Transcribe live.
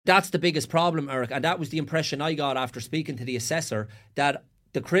That's the biggest problem, Eric, and that was the impression I got after speaking to the assessor, that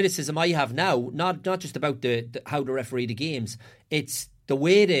the criticism I have now, not just about the how to referee the games, it's the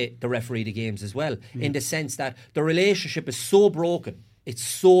way they referee the games as well, in the sense that the relationship is so broken. It's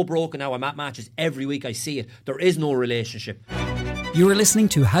so broken now. I'm at matches every week, I see it. There is no relationship. You are listening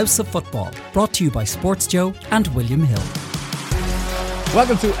to House of Football, brought to you by Sports Joe and William Hill.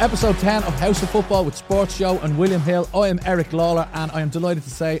 Welcome to episode 10 of House of Football with Sports Joe and William Hill. I am Eric Lawler, and I am delighted to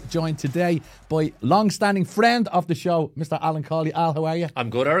say joined today by long-standing friend of the show, Mr. Alan Cawley. Al, how are you? I'm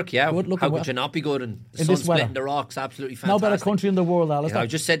good, Eric, yeah. Good, how could you not be good? And the in sun this weather, splitting the rocks, absolutely fantastic. No better country in the world, Al, is there? I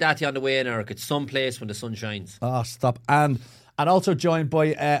just said that to you on the way in, Eric. It's some place when the sun shines. Oh, stop. And also joined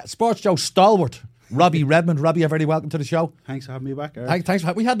by Sports Joe stalwart, Robbie Redmond. Robbie, you're very welcome to the show. Thanks for having me back, Eric. Thanks.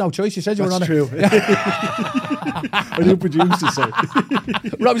 We had no choice. You said you were on it. That's true. I do produce it, so.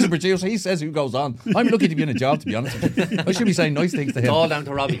 Robbie's a producer. He says who goes on. I'm lucky to be in a job, to be honest with you. I should be saying nice things to him. It's all down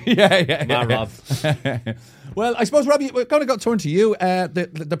to Robbie. Yeah. Rob. Well, I suppose, Robbie, we're going to turn to you.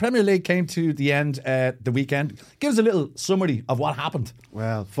 The Premier League came to the end the weekend. Give us a little summary of what happened.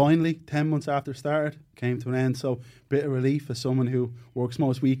 Well, finally, 10 months after it started, came to an end. So, bit of relief as someone who works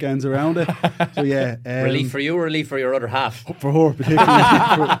most weekends around it. So, yeah. Relief for you or relief for your other half? For her,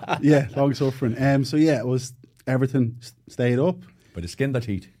 particularly. Long suffering. So, yeah, it was Everton stayed up. By the skin of their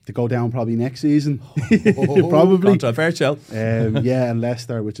teeth. To go down probably next season. Probably. To a fair shell. And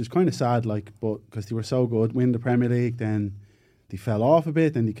Leicester, which is kind of sad, but because they were so good, win the Premier League, then they fell off a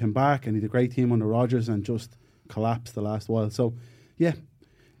bit, then they came back, and they had a great team under Rodgers and just collapsed the last while. So, yeah,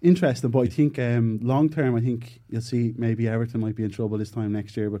 interesting. But I think long term, I think you'll see maybe Everton might be in trouble this time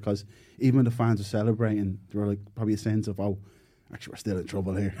next year, because even when the fans are celebrating, there were probably a sense of, actually, we're still in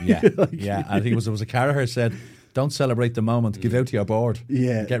trouble here. Yeah, I think it was a Carragher said, don't celebrate the moment, give out to your board.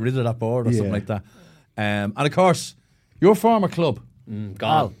 Yeah. Get rid of that board or something like that. And of course, your former club.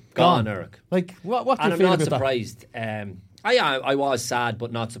 Gone, Eric. Like, what do you and feel I'm about not surprised. I was sad,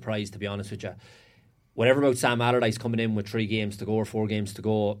 but not surprised, to be honest with you. Whatever about Sam Allardyce coming in with 3 games to go or 4 games to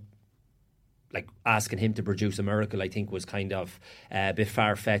go, like asking him to produce a miracle, I think was kind of a bit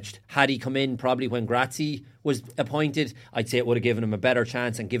far-fetched. Had he come in probably when Grazzi was appointed, I'd say it would have given him a better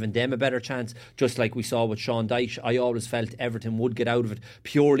chance and given them a better chance, just like we saw with Sean Dyche. I always felt Everton would get out of it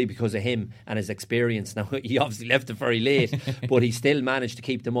purely because of him and his experience. Now, he obviously left it very late, but he still managed to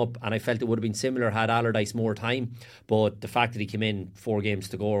keep them up, and I felt it would have been similar had Allardyce more time. But the fact that he came in 4 games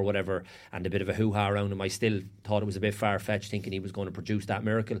to go or whatever, and a bit of a hoo-ha around him, I still thought it was a bit far-fetched thinking he was going to produce that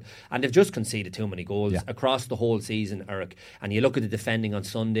miracle. And they've just conceded too many goals across the whole season, Eric. And you look at the defending on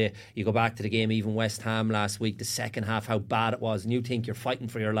Sunday, you go back to the game, even West Ham last week, the second half, how bad it was, and you think you're fighting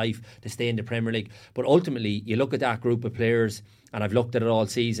for your life to stay in the Premier League. But ultimately, you look at that group of players, and I've looked at it all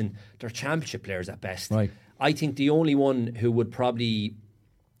season, they're championship players at best. Right. I think the only one who would probably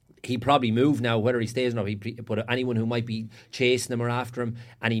move now, whether he stays or not, but anyone who might be chasing him or after him,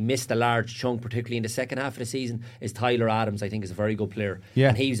 and he missed a large chunk, particularly in the second half of the season, is Tyler Adams. I think is a very good player. Yeah.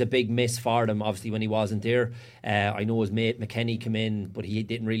 And he was a big miss for them, obviously, when he wasn't there. I know his mate McKennie came in, but he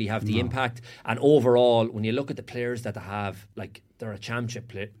didn't really have the impact. And overall, when you look at the players that they have, like, they're a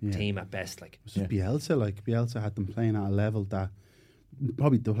championship team at best. Like, Bielsa had them playing at a level that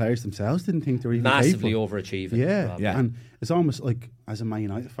probably the players themselves didn't think they were even massively capable. overachieving. Yeah. And it's almost like, as a Man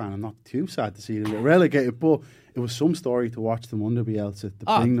United fan, I'm not too sad to see them get relegated, but it was some story to watch them under Bielsa, to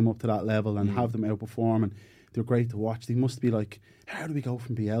bring them up to that level and have them outperform, and they're great to watch. They must be like, how do we go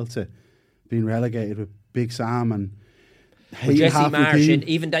from Bielsa being relegated with Big Sam and Jesse Marsh, and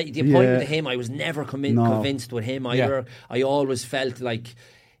even the appointment to him, I was never convinced with him either. I always felt like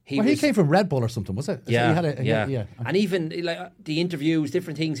he came from Red Bull or something, was it? Yeah. And even like the interviews,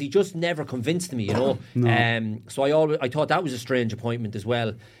 different things, he just never convinced me, you know. So I thought that was a strange appointment as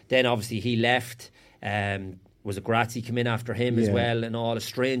well. Then obviously he left. Was it Grazzi come in after him as well, and all, a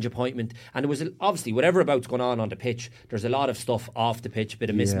strange appointment. And it was obviously whatever about's going on the pitch, there's a lot of stuff off the pitch, a bit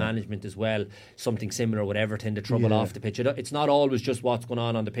of mismanagement as well, something similar with Everton, the trouble off the pitch. It's not always just what's going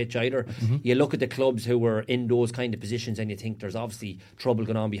on the pitch either. You look at the clubs who were in those kind of positions and you think there's obviously trouble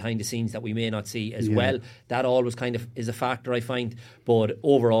going on behind the scenes that we may not see as well. That always kind of is a factor, I find. But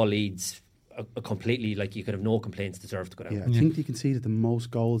overall, Leeds completely, like, you could have no complaints, deserve to go down. I think they conceded the most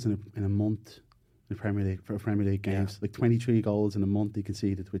goals in a month in Premier League, for Premier League games, like 23 goals in a month they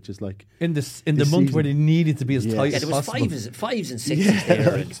conceded, which is like in the month season, where they needed to be as tight as possible. There was fives and sixes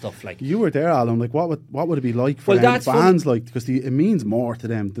there and stuff like. You were there, Alan. Like, what would it be like for them fans? Like, because it means more to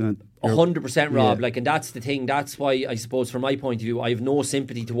them than it 100%, Rob. Like, and that's the thing. That's why I suppose, from my point of view, I have no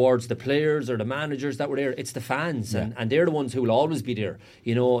sympathy towards the players or the managers that were there. It's the fans, and they're the ones who will always be there.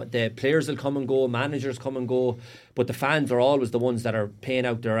 You know, the players will come and go, managers come and go, but the fans are always the ones that are paying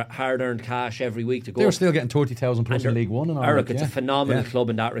out their hard-earned cash every week to go. They're still getting 30,000 plus in League One. And all Eric, that, it's a phenomenal club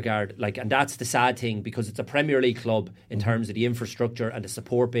in that regard. Like, and that's the sad thing, because it's a Premier League club in terms of the infrastructure and the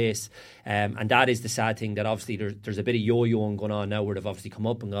support base, and that is the sad thing, that obviously there's a bit of yo-yoing going on now, where they've obviously come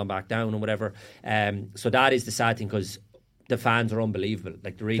up and gone back down and whatever. So that is the sad thing, because the fans are unbelievable.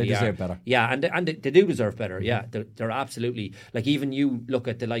 Like, they really deserve better. Yeah, and they do deserve better. Yeah, they're absolutely, like, even you look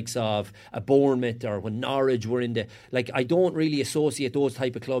at the likes of a Bournemouth, or when Norwich were in the, like, I don't really associate those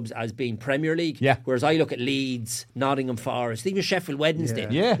type of clubs as being Premier League. Yeah. Whereas I look at Leeds, Nottingham Forest, even Sheffield Wednesday.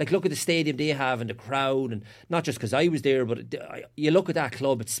 Yeah. Like, look at the stadium they have and the crowd, and not just because I was there, but you look at that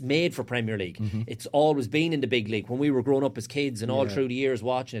club, it's made for Premier League. It's always been in the big league. When we were growing up as kids and all through the years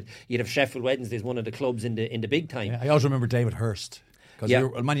watching it, you'd have Sheffield Wednesday as one of the clubs in the big time. Yeah, I always remember David Hurst.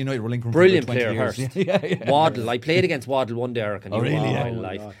 Because Man United were linked with him Brilliant for 20 player, years. Hurst. Waddle. I played against Waddle one day, Eric, and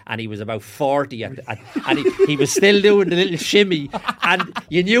and he was about 40 and he was still doing the little shimmy, and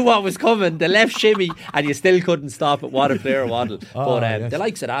you knew what was coming, the left shimmy, and you still couldn't stop it. What a player, Waddle. The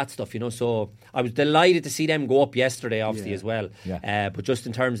likes of that stuff, you know. So I was delighted to see them go up yesterday, obviously, as well. But just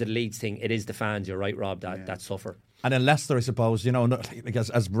in terms of the Leeds thing, it is the fans, you're right, Rob, that suffer. And then Leicester, I suppose, you know, like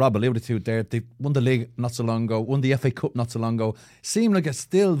as Rob alluded to there, they won the league not so long ago, won the FA Cup not so long ago. Seemed like a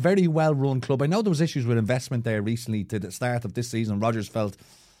still very well-run club. I know there was issues with investment there recently to the start of this season. Rodgers felt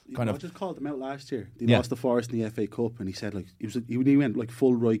Rodgers called them out last year. They lost the Forest in the FA Cup, and he said, like, he went like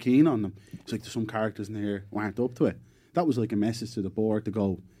full Roy Keane on them. It's like, there's some characters in here who aren't up to it. That was like a message to the board to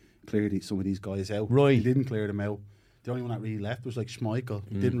go clear some of these guys out. Right. He didn't clear them out. The only one that really left was like Schmeichel.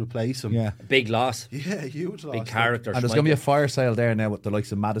 Didn't replace him. Yeah. Big loss. Yeah, huge loss. Big character. And there's going to be a fire sale there now with the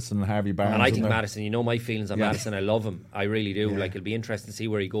likes of Maddison and Harvey Barnes. And I think Maddison, you know my feelings on Maddison. I love him. I really do. Like, it'll be interesting to see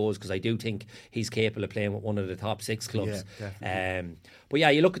where he goes, because I do think he's capable of playing with one of the top 6 clubs. Yeah, but yeah,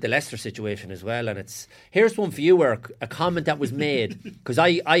 you look at the Leicester situation as well, and here's one for you, Eric, a comment that was made, because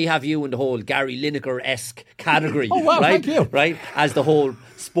I have you in the whole Gary Lineker-esque category. Oh, wow, right? thank you. Right? As the whole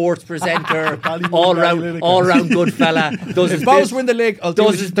sports presenter, all round good fella. If Bows win the league, I'll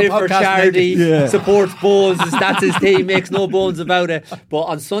does his bit for charity, supports Bows, that's his team, makes no bones about it. But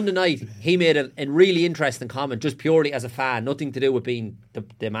on Sunday night, he made a really interesting comment, just purely as a fan, nothing to do with being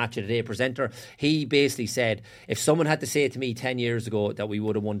the Match of the Day presenter. He basically said, if someone had to say to me 10 years ago that we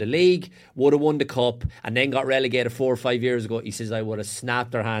would have won the league, would have won the cup, and then got relegated 4 or 5 years ago, he says, I would have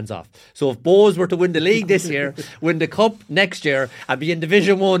snapped their hands off. So if Bows were to win the league this year, win the cup next year, and be in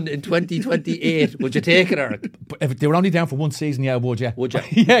Division 1 in 2028, would you take it, Eric? If they were only down for one season, would you? Would you?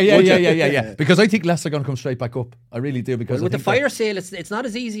 Yeah. Because I think Leicester are going to come straight back up. I really do. Because with the fire sale, it's not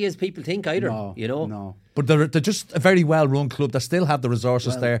as easy as people think either. No. But they're just a very well-run club that still have the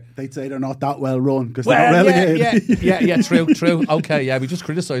resources there. They'd say they're not that well-run because they're not relegated. Yeah, true. Okay, yeah, we just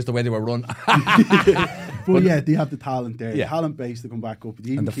criticised the way they were run. But yeah, they have the talent there. The talent base to come back up.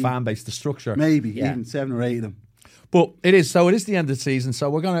 And the fan base, the structure. Maybe, even 7 or 8 of them. But it is the end of the season, so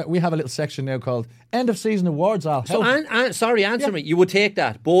we have a little section now called End of Season Awards, Al. So answer me. You would take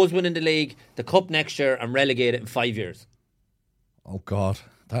that. Bows winning the league, the cup next year, and relegate it in 5 years. Oh God,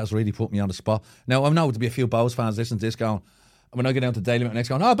 that has really put me on the spot. Now I know there'll be a few Bows fans listening to this going, when I get down to Daily Mail next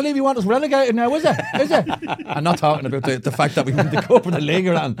going, I believe you want us relegated now, is it? I'm not talking about the fact that we won the cup and the league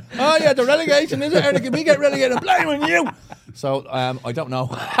around. Oh yeah, the relegation, is it? Or can we get relegated? I'm blaming you. So I don't know.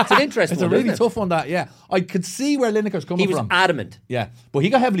 It's an interesting It's a really tough one, that, yeah. I could see where Lineker's coming from. He was adamant. Yeah, but he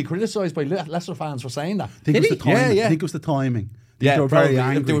got heavily criticised by Leicester fans for saying that. I think it was the timing. I think it was the timing. They were very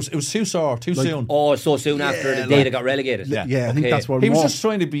angry. It was too soon. Oh, so soon after the day they got relegated. Yeah, I think that's what he was just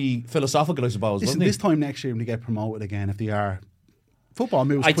trying to be philosophical, I suppose, wasn't he? This time next year when they get promoted again, if they are... Football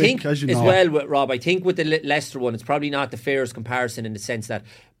moves quick, think, as you know. as well, Rob, I think with the Leicester one, it's probably not the fairest comparison in the sense that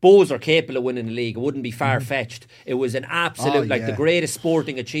Bows are capable of winning the league. It wouldn't be far-fetched. It was an absolute, the greatest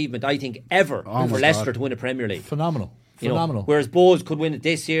sporting achievement, I think, ever for Leicester to win a Premier League. Phenomenal. Whereas Bows could win it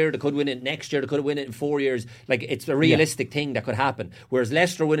this year, they could win it next year, they could win it in 4 years. Like, it's a realistic thing that could happen. Whereas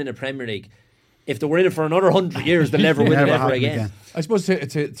Leicester winning a Premier League, if they were in it for another 100 years, they'll never win it ever again. I suppose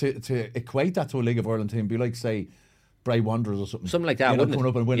to equate that to a League of Ireland team, be like, say, Bray Wanderers or something like that, wouldn't coming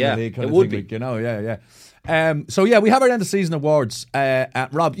up and winning the league kind it of would thing, be. So we have our end of season awards.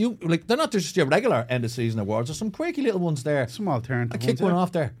 Rob, you they're not just your regular end of season awards. There's some quirky little ones there. Some alternative ones. Kick one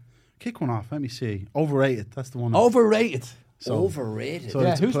off there. Kick one off. Let me see. Overrated. That's the one. Overrated. Overrated. So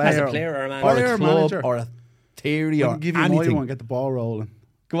it's who's as a player or a manager? Or a club or a theory or give you anything. my one. Get the ball rolling.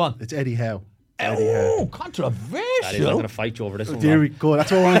 Go on. It's Eddie Howe. Oh, controversial. that is. I'm going to fight you over this one. There Rob. we go.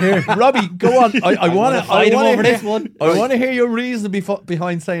 That's what I want to hear. Robbie, go on. I want to fight him over this one. I want to hear your reason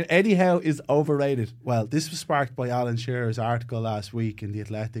behind saying Eddie Howe is overrated. Well, this was sparked by Alan Shearer's article last week in The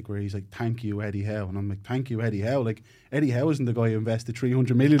Athletic where he's like, thank you, Eddie Howe. And I'm like, thank you, Eddie Howe. Like, Eddie Howe isn't the guy who invested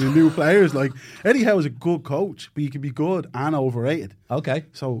 300 million in new players. Like, Eddie Howe is a good coach, but he can be good and overrated. Okay.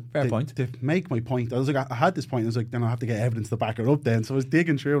 So, fair point. To make my point, I was like, I had this point. I was like, then I have to get evidence to back it up then. So I was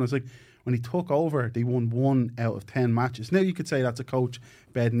digging through and I was like, when he took over, they won 1 out of 10 matches. Now you could say that's a coach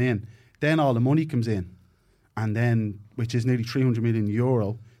bedding in. Then all the money comes in. And then, which is nearly 300 million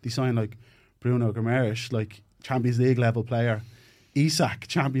euro, they sign like Bruno Guimaraes, like Champions League level player. Isak,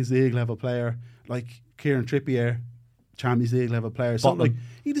 Champions League level player. Like Kieran Trippier, Champions League level player. So like,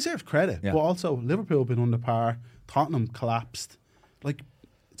 he deserves credit. Yeah. But also, Liverpool have been under par. Tottenham collapsed. Like,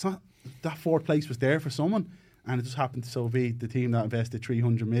 it's not, that 4th place was there for someone. And it just happened to so be the team that invested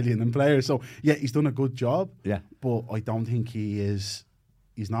 300 million in players. So, yeah, he's done a good job. Yeah. But I don't think he's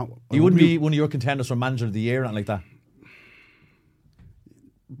not. He wouldn't be one of your contenders for Manager of the Year or anything like that?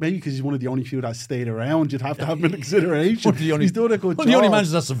 Maybe because he's one of the only few that stayed around. You'd have to have him in consideration. He's done a good job. The only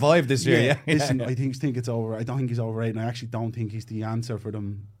managers that survived this year, yeah. Listen, I think it's over. I don't think he's overrated. And I actually don't think he's the answer for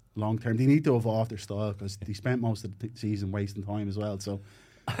them long term. They need to evolve their style because they spent most of the season wasting time as well. So,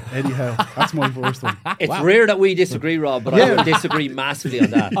 anyhow, that's my first one. It's rare that we disagree, Rob, but I would disagree massively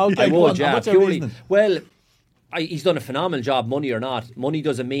on that. Okay, I would, yeah. What's your reasoning? Well, he's done a phenomenal job, money or not. Money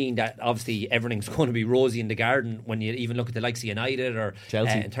doesn't mean that obviously everything's going to be rosy in the garden when you even look at the likes of United or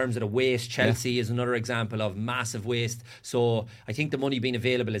Chelsea. In terms of the waste. Chelsea is another example of massive waste. So I think the money being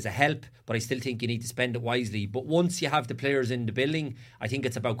available is a help, but I still think you need to spend it wisely. But once you have the players in the building, I think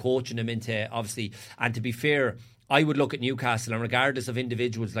it's about coaching them into, obviously, and to be fair, I would look at Newcastle, and regardless of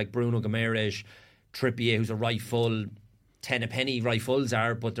individuals like Bruno Guimaraes, Trippier, who's a right full, 10 a penny right fulls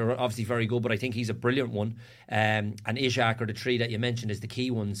are, but they're obviously very good, but I think he's a brilliant one. And Ishak are the 3 that you mentioned as the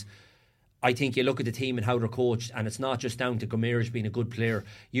key ones. I think you look at the team and how they're coached, and it's not just down to Guimaraes being a good player.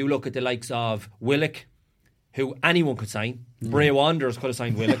 You look at the likes of Willock, who anyone could sign. Bray Wanderers could have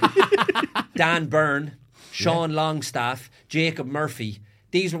signed Willock. Dan Byrne, Sean Longstaff, Jacob Murphy.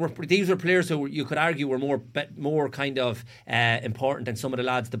 These were players who you could argue were more kind of important than some of the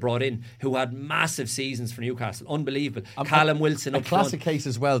lads they brought in, who had massive seasons for Newcastle. Unbelievable. Callum Wilson, a classic case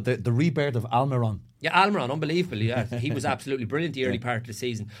as well. The rebirth of Almiron. Yeah, Almiron, unbelievable. Yeah, he was absolutely brilliant the early part of the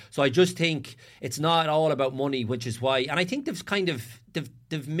season. So I just think it's not all about money, which is why, and I think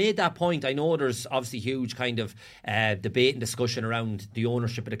they've made that point. I know there's obviously huge kind of debate and discussion around the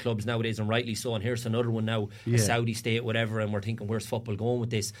ownership of the clubs nowadays, and rightly so. And here's another one now, a Saudi state, whatever, and we're thinking, where's football going with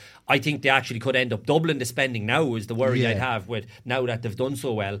this? I think they actually could end up doubling the spending now, is the worry I'd have with now that they've done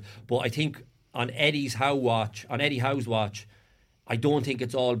so well. But I think on Eddie Howe's watch, I don't think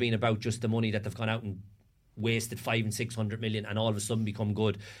it's all been about just the money that they've gone out and wasted 500 and 600 million and all of a sudden become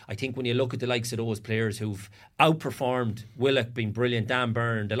good. I think when you look at the likes of those players who've outperformed, Willock being brilliant, Dan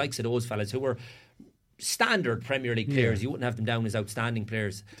Byrne, the likes of those fellas who were standard Premier League players, you wouldn't have them down as outstanding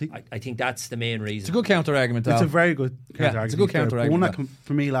players. I think that's the main reason. It's a good counter argument. It's a very good counter argument. It's a good counter argument. One that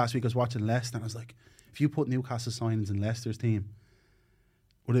for me last week, I was watching Leicester and I was like, if you put Newcastle signings in Leicester's team,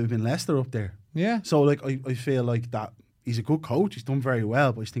 would it have been Leicester up there? Yeah. So like I feel like that he's a good coach, he's done very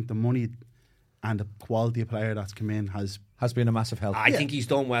well, but I just think the money and the quality of player that's come in has been a massive help. I think he's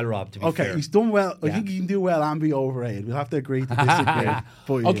done well, Rob, to be fair. He's done well. I think he can do well and be overrated. We'll have to agree to disagree.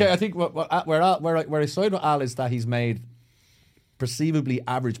 But, okay, I think where I side with Al is that he's made perceivably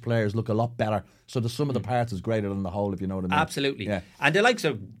average players look a lot better. So the sum of the parts is greater than the whole, if you know what I mean. Absolutely. Yeah. And the likes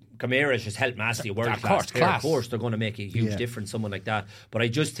of Guimaraes has helped massively. Of course, they're going to make a huge difference, someone like that. But I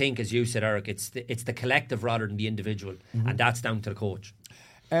just think, as you said, Eric, it's the collective rather than the individual, and that's down to the coach.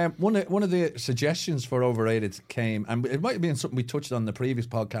 One of the suggestions for overrated came, and it might have been something we touched on in the previous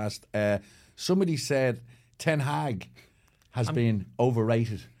podcast. Somebody said Ten Hag has been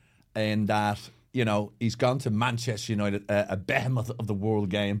overrated in that, you know, he's gone to Manchester United, a behemoth of the world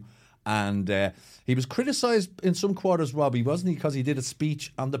game, and he was criticised in some quarters, Robbie, wasn't he? Because he did a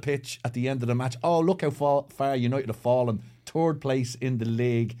speech on the pitch at the end of the match. Oh, look how far United have fallen, 3rd place in the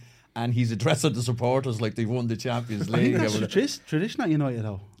league. And he's addressing the supporters like they've won the Champions League. I think that's tradition at United,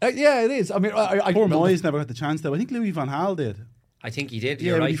 though. Yeah, it is. I mean, poor Moyes never got the chance, though. I think Louis van Gaal did. I think he did.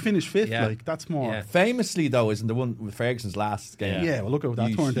 Yeah, You're but right. he finished 5th. Yeah. Like that's more. Yeah. Famously, though, isn't the one with Ferguson's last game? Yeah. Well, look at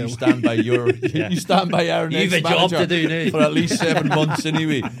that turned out. You stand by you stand by our next You've a job to do for at least 7 months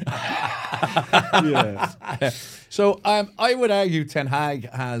anyway. So I would argue Ten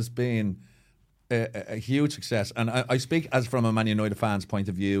Hag has been a huge success, and I speak as from a Man United fan's point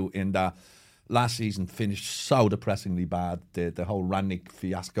of view in that last season finished so depressingly bad. The whole Rangnick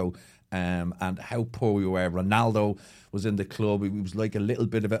fiasco. and how poor we were. Ronaldo was in the club. He was like a little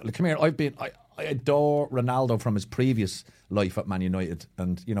bit of it. Come here, I adore Ronaldo from his previous life at Man United,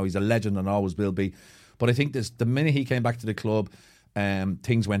 and he's a legend and always will be. But I think the minute he came back to the club,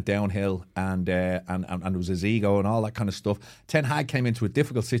 things went downhill, and it was his ego and all that kind of stuff. Ten Hag came into a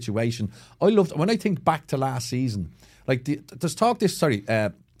difficult situation. When I think back to last season, like there's talk this. Sorry,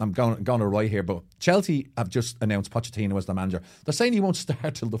 I'm going to write here, but Chelsea have just announced Pochettino as the manager. They're saying he won't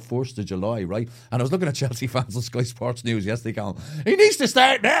start till the 1st of July, right? And I was looking at Chelsea fans on Sky Sports News yesterday going, he needs to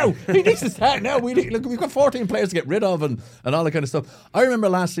start now! He needs to start now! We've got 14 players to get rid of and all that kind of stuff. I remember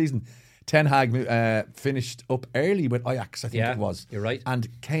last season, Ten Hag finished up early with Ajax, I think it was. You're right. And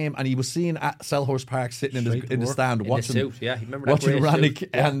came, and he was seen at Selhurst Park sitting in the stand watching Rannick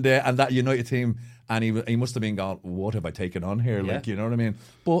and that United team. And he must have been going, what have I taken on here? Like, you know what I mean?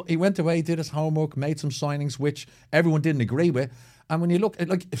 But he went away, did his homework, made some signings, which everyone didn't agree with. And when you look,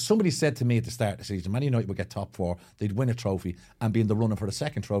 like, if somebody said to me at the start of the season, Man United would get top 4, they'd win a trophy and be in the running for the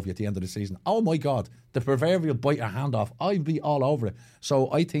second trophy at the end of the season. Oh my God, the proverbial bite your hand off, I'd be all over it. So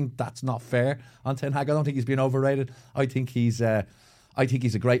I think that's not fair on Ten Hag. I don't think he's been overrated. I think he's a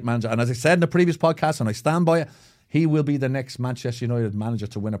great manager. And as I said in the previous podcast, and I stand by it, he will be the next Manchester United manager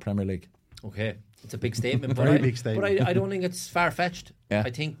to win a Premier League. Okay. It's a big statement, but I don't think it's far-fetched. Yeah. I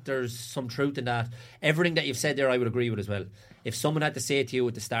think there's some truth in that. Everything that you've said there, I would agree with as well. If someone had to say to you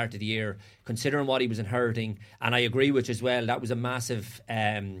at the start of the year, considering what he was inheriting, and I agree with you as well, that was a massive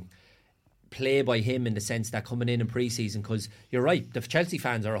play by him in the sense that coming in pre-season, because you're right, the Chelsea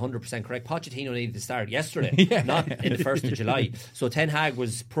fans are 100% correct. Pochettino needed to start yesterday, not in the 1st of July. So Ten Hag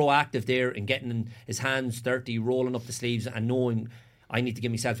was proactive there in getting his hands dirty, rolling up the sleeves and knowing, I need to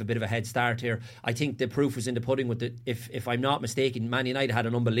give myself a bit of a head start here. I think the proof was in the pudding with if I'm not mistaken, Man United had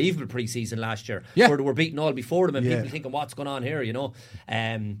an unbelievable pre-season last year where they were beaten all before them and people thinking, what's going on here,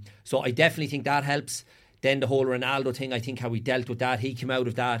 So I definitely think that helps. Then the whole Ronaldo thing, I think how he dealt with that, he came out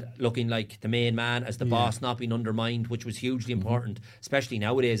of that looking like the main man as the boss, not being undermined, which was hugely important, especially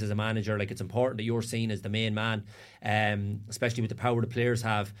nowadays as a manager. Like, it's important that you're seen as the main man, especially with the power the players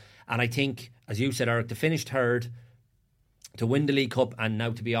have. And I think, as you said, Eric, to finish third, to win the League Cup, and now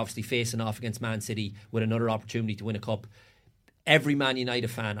to be obviously facing off against Man City with another opportunity to win a cup, every Man United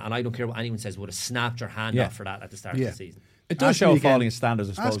fan, and I don't care what anyone says, would have snapped your hand off for that at the start of the season. It does show falling standards,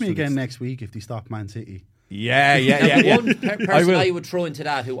 I suppose. Ask me again next week if they stop Man City. One person I would throw into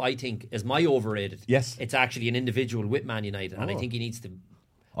that, who I think is my overrated, yes, it's actually an individual with Man United, and I think he needs to.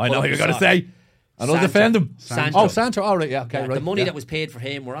 I know what you're going to say. I don't defend him. Sancho. All right, yeah, okay, right. The money that was paid for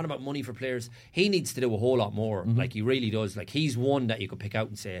him, we're on about money for players. He needs to do a whole lot more. Like, he really does. Like, he's one that you could pick out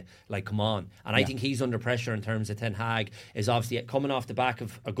and say, like, come on. And I think he's under pressure in terms of Ten Hag, is obviously coming off the back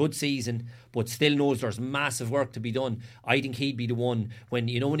of a good season, but still knows there's massive work to be done. I think he'd be the one when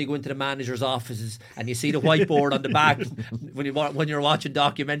you go into the manager's offices and you see the whiteboard on the back when you're watching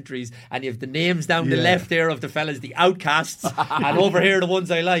documentaries, and you have the names down the left there of the fellas, the outcasts, and over here the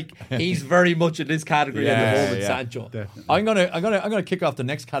ones I like. He's very much in this category at the moment, Sancho. Definitely. I'm gonna kick off the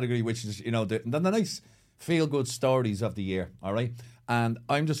next category, which is the nice feel good stories of the year. All right, and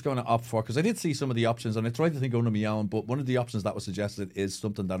I'm just going to opt for, because I did see some of the options and I tried to think under my own, but one of the options that was suggested is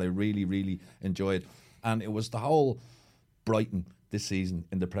something that I really, really enjoyed, and it was the whole Brighton this season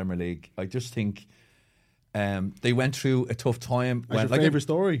in the Premier League. I just think they went through a tough time. What's your favourite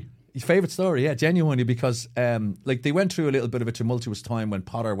story? His favourite story, yeah, genuinely, because they went through a little bit of a tumultuous time when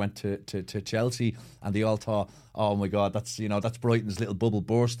Potter went to Chelsea, and they all thought, oh my God, that's Brighton's little bubble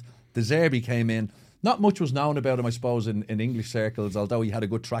burst. De Zerbi came in. Not much was known about him, I suppose, in English circles, although he had a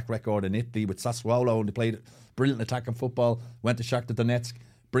good track record in Italy with Sassuolo, and they played brilliant attacking football, went to Shakhtar Donetsk,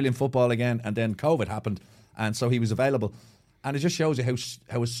 brilliant football again, and then COVID happened, and so he was available. And it just shows you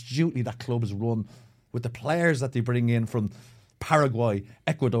how astutely that club is run, with the players that they bring in from Paraguay,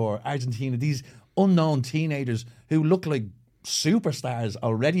 Ecuador, Argentina, these unknown teenagers who look like superstars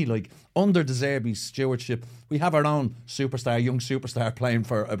already, like under De Zerbi's stewardship. We have our own young superstar playing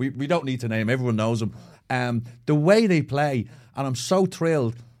for, we don't need to name, everyone knows him. The way they play, and I'm so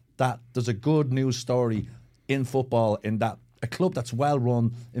thrilled that there's a good news story in football, in that a club that's well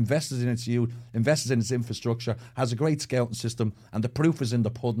run, invested in its youth, invested in its infrastructure, has a great scouting system, and the proof is in the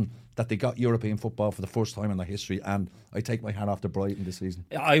pudding that they got European football for the first time in their history. And I take my hat off to Brighton this season.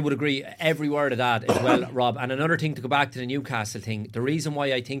 I would agree every word of that as well, Rob. And another thing, to go back to the Newcastle thing, the reason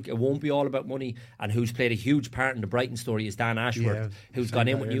why I think it won't be all about money, and who's played a huge part in the Brighton story, is Dan Ashworth, who's gone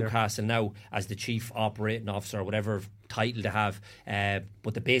in with Newcastle now as the chief operating officer, or whatever title to have,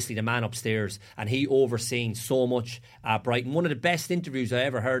 but basically the man upstairs, and he overseeing so much at Brighton. One of the best interviews I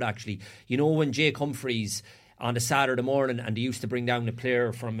ever heard, actually. When Jake Humphreys on a Saturday morning, and they used to bring down a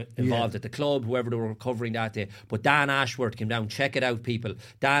player from involved at the club, whoever they were covering that day. But Dan Ashworth came down. Check it out, people.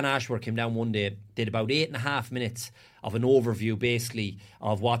 Dan Ashworth came down one day, did about 8.5 minutes of an overview, basically,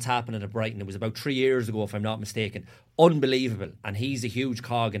 of what's happening at Brighton. It was about 3 years ago, if I'm not mistaken. Unbelievable. And he's a huge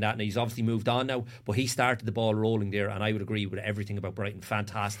cog in that, and he's obviously moved on now, but he started the ball rolling there, and I would agree with everything about Brighton.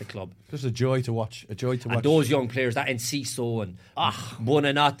 Fantastic club. Just a joy to watch. And those young players, that Enciso and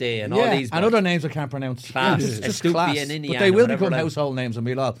Buonanotte and all these. And other names I can't pronounce. Class. Just class. But they will become household names and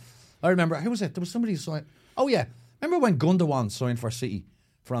we'll all. I remember, who was it? There was somebody who signed. Oh yeah. Remember when Gundogan signed for City?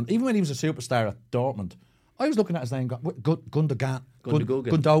 Even when he was a superstar at Dortmund, I was looking at his name, Gundogan.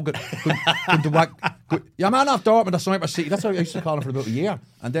 Yeah, man off Dortmund, that's signed for City. That's how I used to call him for about a year.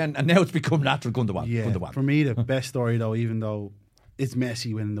 And now it's become natural Gundogan. Yeah. Gundogan. For me, the best story though, even though it's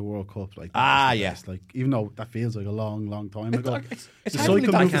Messi winning the World Cup, like yes, like even though that feels like a long time ago. It's I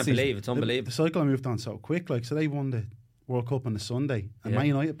can't believe it's unbelievable. The cycle moved on so quick. Like, so they won the World Cup on the Sunday, and Man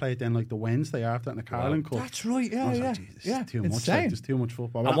United played then like the Wednesday after in the Carling Cup. That's right, yeah. Like, it's too much. Like, there's too much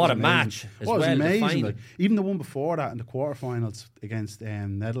football. And what a match! It was amazing. Like, even the one before that in the quarterfinals against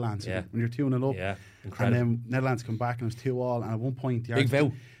Netherlands, when you're 2-0 up, and then Netherlands come back and it was 2-2. And at one point,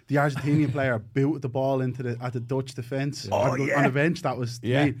 the Argentinian player booted the ball at the Dutch defence on the bench. That was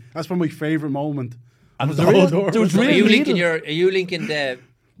that's probably my favourite moment. And are you linking the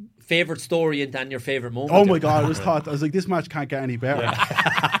favourite story and then your favourite moment? Oh my God, I was like, this match can't get any better.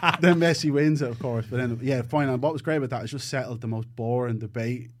 Then Messi wins it, of course. But then, fine. And what was great about that is just settled the most boring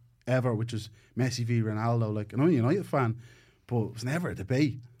debate ever, which was Messi v Ronaldo. Like, I'm a United fan, but it was never a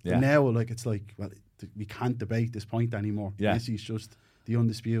debate. Yeah. And now, like, it's like, well, we can't debate this point anymore. Yeah. Messi's just the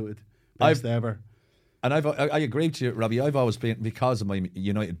undisputed best ever. And I agree with you, Robbie. I've always been, because of my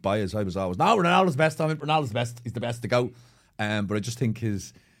United bias, I was always, no, Ronaldo's best. Ronaldo's best. He's the best to go. But I just think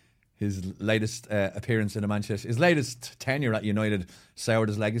his latest appearance in his latest tenure at United soured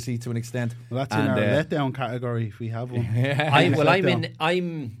his legacy to an extent. Well, that's in our letdown category if we have one.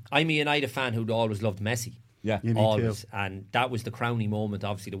 I'm a United fan who'd always loved Messi. Yeah, always, and that was the crowning moment,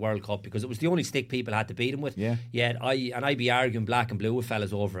 obviously, the World Cup, because it was the only stick people had to beat him with. Yeah. Yet I'd be arguing black and blue with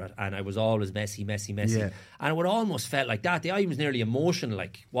fellas over it, and I was always Messi, yeah. And it would almost felt like that. I was nearly emotional,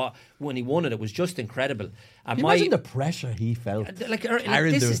 like when he won it. It was just incredible. And imagine the pressure he felt. Like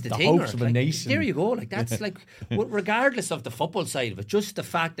this is the thing. Hopes of a nation. There you go. Like that's like, regardless of the football side of it, just the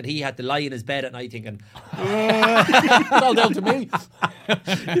fact that he had to lie in his bed at night thinking, it's all down to me.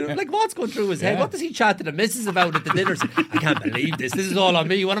 Like, what's going through his head? What does he chat to the missus about at the dinners? I can't believe this. This is all on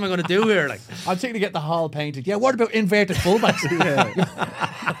me. What am I going to do here? Like, I'm thinking to get the hall painted. Yeah. What about inverted fullbacks?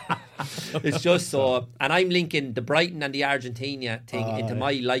 It's just so, and I'm linking the Brighton and the Argentina thing into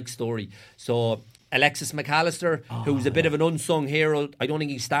my like story. So Alexis McAllister, who's a bit of an unsung hero. I don't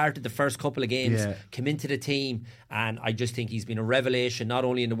think he started the first couple of games, came into the team, and I just think he's been a revelation, not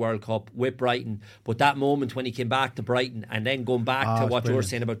only in the World Cup with Brighton, but that moment when he came back to Brighton and then going back to what you were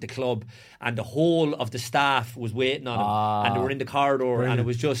saying about the club, and the whole of the staff was waiting on him, and they were in the corridor, and it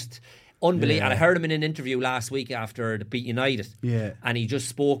was just unbelievable. Yeah. And I heard him in an interview last week after the beat United. Yeah. And he just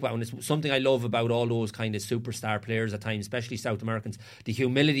spoke about, and it's something I love about all those kind of superstar players at times, especially South Americans, the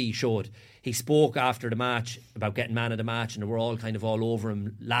humility he showed. He spoke after the match about getting man of the match, and they were all kind of all over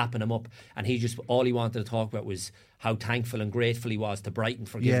him, lapping him up. And all he wanted to talk about was how thankful and grateful he was to Brighton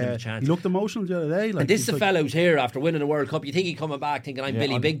for giving him a chance. He looked emotional the other day. Like, and this is a fellow who's here after winning the World Cup. You think he'd coming back thinking, I'm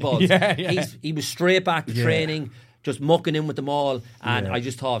Billy Big Balls. He was straight back to training, just mucking in with them all, and I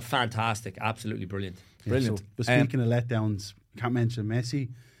just thought fantastic, absolutely brilliant. Brilliant. So, but speaking of letdowns, can't mention Messi.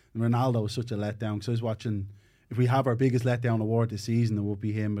 And Ronaldo was such a letdown, because I was watching, if we have our biggest letdown award this season, it would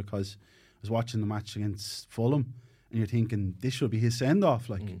be him, because I was watching the match against Fulham, and you're thinking this should be his send off.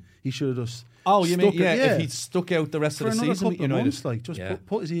 Like he should have just if he stuck out the rest for of the season with United, months, like just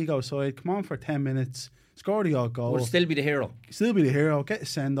put his ego aside, come on for 10 minutes, score the odd goal, would still be the hero, get a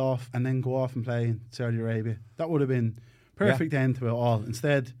send off, and then go off and play in Saudi Arabia. That would have been perfect end to it all.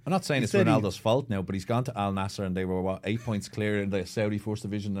 Instead, I'm not saying it's Ronaldo's fault now, but he's gone to Al Nassr, and they were 8 points clear in the Saudi First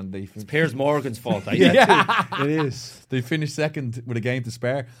Division, and it's Piers Morgan's fault. It is. They finished second with a game to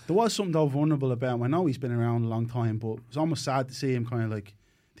spare. There was something though vulnerable about him. I know he's been around a long time, but it's almost sad to see him kind of like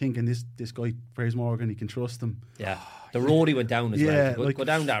thinking this guy Piers Morgan, he can trust him. Yeah, the road he went down as well. Go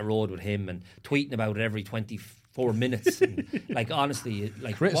down that road with him and tweeting about it every 24 minutes. And, like, honestly,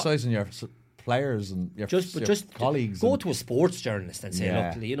 like criticising your players and your colleagues. Go to a sports journalist and say,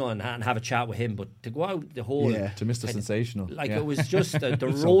 look, and have a chat with him. But to go out the whole to Mr. Sensational, it was just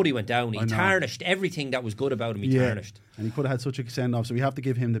the road he went down. He tarnished everything that was good about him. He tarnished, and he could have had such a send off. So we have to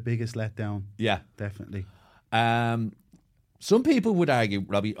give him the biggest letdown. Yeah, definitely. Some people would argue,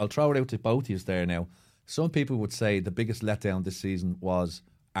 Robbie, I'll throw it out to both of you there now. Some people would say the biggest letdown this season was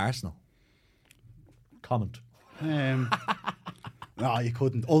Arsenal. Comment. No, you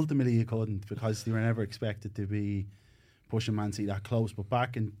couldn't. Ultimately, you couldn't, because they were never expected to be pushing Man City that close. But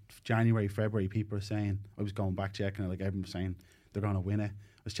back in January, February, people were saying, I was going back checking it, like everyone was saying, they're going to win it.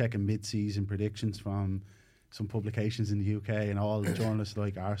 I was checking mid-season predictions from some publications in the UK, and all the journalists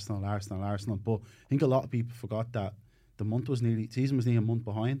like Arsenal. But I think a lot of people forgot that the season was nearly a month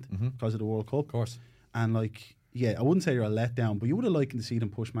behind because of the World Cup. Of course. And like, yeah, I wouldn't say they're a letdown, but you would have liked to see them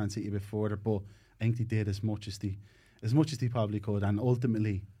push Man City a bit further. But I think they did as much as they probably could, and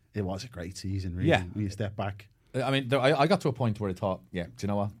ultimately it was a great season. Really, when you step back. I mean, I got to a point where I thought, do you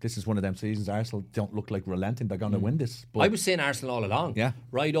know what? This is one of them seasons. Arsenal don't look like relenting. They're going to win this. But I was saying Arsenal all along. Yeah.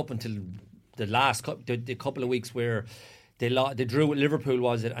 Right up until the last the couple of weeks where they drew with Liverpool,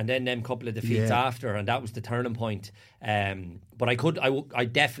 was it? And then them couple of defeats after, and that was the turning point. But I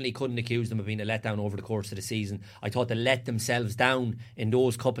definitely couldn't accuse them of being a letdown over the course of the season. I thought they let themselves down in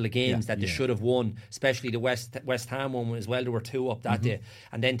those couple of games that they should have won, especially the West Ham one as well. There were 2 up that day,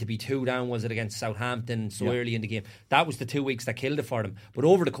 and then to be 2 down, was it against Southampton so early in the game? That was the 2 weeks that killed it for them. But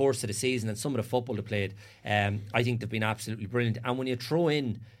over the course of the season and some of the football they played, I think they've been absolutely brilliant. And when you throw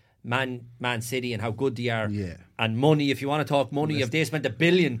in Man City and how good they are, and money, if you want to talk money, if they spent $1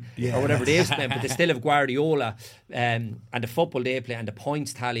 billion or whatever they've spent, but they still have Guardiola, and the football they play and the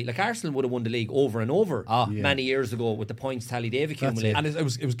points tally. Like Arsenal would have won the league over and over many years ago with the points tally they've accumulated. And it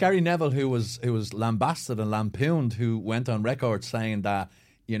was Gary Neville who was lambasted and lampooned, who went on record saying that,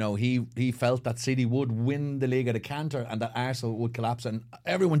 you know, he felt that City would win the league at a canter and that Arsenal would collapse, and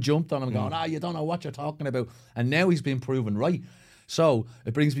everyone jumped on him going, you don't know what you're talking about. And now he's been proven right. So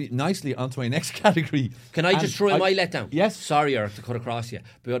it brings me nicely onto my next category. Can I just throw in my letdown? Yes. Sorry, Eric, to cut across you,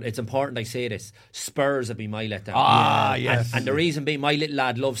 but it's important I say this. Spurs have been my letdown. Yes. And the reason being, my little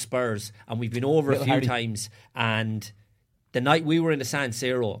lad loves Spurs, and we've been over a few times, and the night we were in the San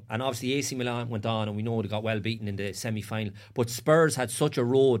Siro, and obviously AC Milan went on, and we know they got well beaten in the semi-final, but Spurs had such a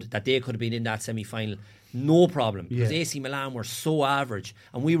road that they could have been in that semi-final no problem, because AC Milan were so average,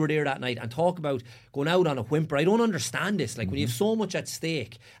 and we were there that night. And talk about going out on a whimper. I don't understand this. Like when you have so much at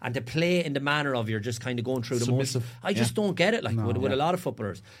stake, and to play in the manner of you're just kind of going through the motions, I just don't get it. Like with a lot of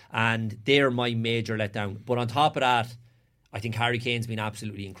footballers, and they're my major letdown. But on top of that, I think Harry Kane's been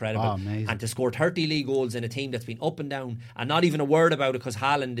absolutely incredible. Amazing. And to score 30 league goals in a team that's been up and down and not even a word about it because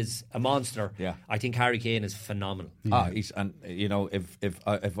Haaland is a monster, I think Harry Kane is phenomenal. And you know, if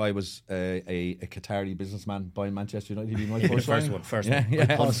I was a Qatari businessman buying Manchester United, he'd be my first one. First one.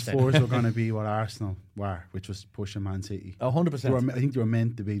 Because Spurs were going to be what Arsenal were, which was pushing Man City. 100%. I think they were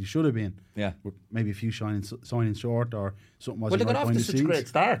meant to be. They should have been. Yeah. Maybe a few signings short or something wasn't Well, they got right off to such a great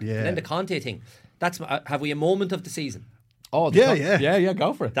start. Yeah. And then the Conte thing. Have we a moment of the season? Oh, yeah,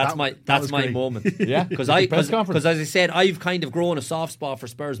 go for it. That's my moment. Yeah, because as I said, I've kind of grown a soft spot for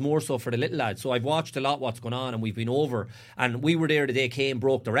Spurs, more so for the little lads. So I've watched a lot what's going on, and we've been over. And we were there the day Kane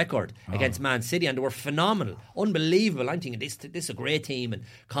broke the record against Man City, and they were phenomenal, unbelievable. I'm thinking this is a great team, and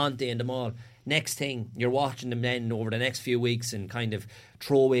Conte and them all. Next thing, you're watching them then over the next few weeks and kind of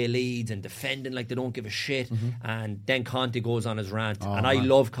throwaway leads and defending like they don't give a shit. And then Conte goes on his rant. I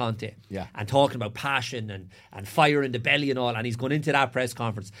love Conte. Yeah. And talking about passion and fire in the belly and all. And he's going into that press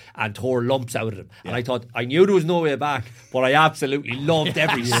conference and tore lumps out of him. Yeah. And I thought, I knew there was no way back, but I absolutely loved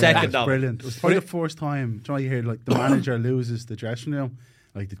every second of it. Brilliant. It was probably the first time, you hear like the manager loses the dressing room.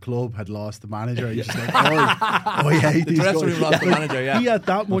 Like the club had lost the manager. He's just like, I hate these guys. Lost the manager, He had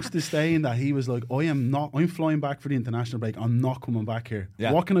that much disdain that he was like, I'm flying back for the international break. I'm not coming back here.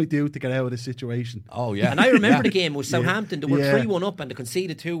 Yeah. What can I do to get out of this situation? Oh, yeah. And I remember the game with Southampton. They were 3-1 up and they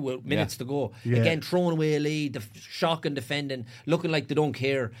conceded 2 with minutes to go. Again, throwing away a lead, the shocking defending, looking like they don't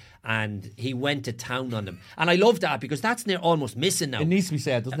care. And he went to town on them. And I love that because that's almost missing now. It needs to be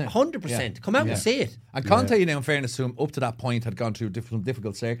said, doesn't it? 100%. Come out and say it. And Conte, you know, in fairness to him, up to that point had gone through difficult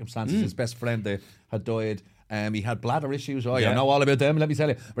circumstances. His best friend had died. He had bladder issues. I know all about them, let me tell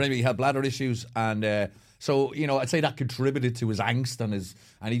you. But anyway, he had bladder issues, and so, you know, I'd say that contributed to his angst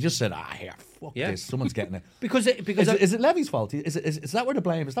and he just said, fuck this, someone's getting it. because is it Levy's fault? Is that where the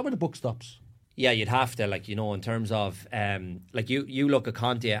blame? Is that where the buck stops? Yeah, you'd have to, like, you know, in terms of like you look at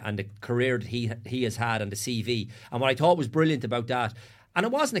Conte and the career that he has had and the CV, and what I thought was brilliant about that, and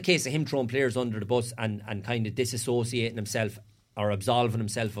it wasn't a case of him throwing players under the bus and kind of disassociating himself or absolving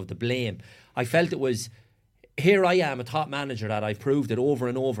himself of the blame. I felt it was, here I am, a top manager that I've proved it over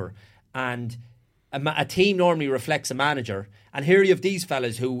and over, and a team normally reflects a manager, and here you have these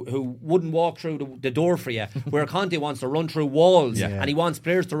fellas who wouldn't walk through the door for you, where Conte wants to run through walls, and he wants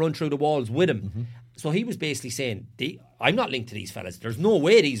players to run through the walls with him. So he was basically saying, I'm not linked to these fellas. There's no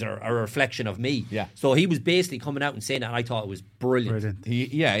way these are a reflection of me. Yeah. So he was basically coming out and saying that, and I thought it was brilliant.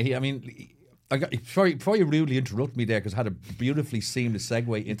 Before you rudely interrupt me there, because I had a beautifully seamless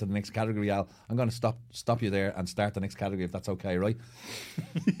segue into the next category, Al, I'm going to stop you there and start the next category, if that's okay, right?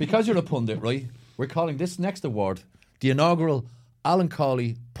 Because you're a pundit, right? We're calling this next award the inaugural Alan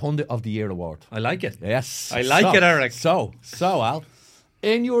Cawley Pundit of the Year Award. I like it. Yes. I like it, Eric. So, Al,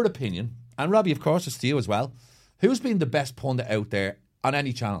 in your opinion, and Robbie, of course, it's to you as well, who's been the best pundit out there on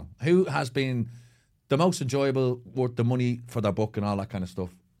any channel? Who has been the most enjoyable, worth the money for their book and all that kind of stuff?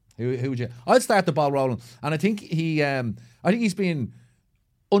 Who would you? I'd start the ball rolling, and I think he's been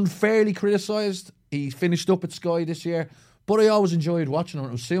unfairly criticised. He finished up at Sky this year, but I always enjoyed watching him.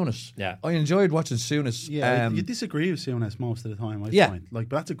 It was Souness. Yeah, I enjoyed watching Souness. Yeah, you disagree with Souness most of the time. I find, but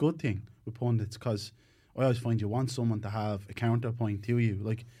that's a good thing with pundits, because I always find you want someone to have a counterpoint to you.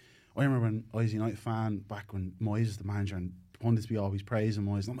 Like, I remember when I was a United fan back when Moyes was the manager, and pundits be always praising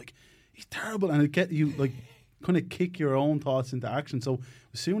Moyes, and I'm like, he's terrible, and it get you like kind of kick your own thoughts into action. So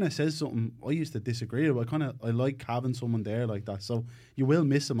as soon as says something, I used to disagree, but I like having someone there like that. So you will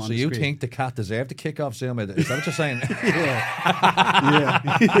miss him on the screen. So you think the cat deserved to kick off Zuma? Is that what you're saying?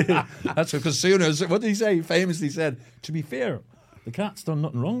 yeah. That's because Souness, what did he say? He famously said, to be fair, the cat's done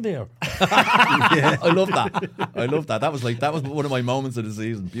nothing wrong there. I love that. That was one of my moments of the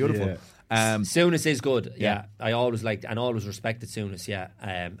season. Beautiful. Yeah. Souness is good. Yeah. I always liked and always respected Souness. Yeah,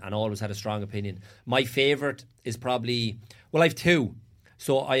 and always had a strong opinion. My favourite is probably, well, I have two.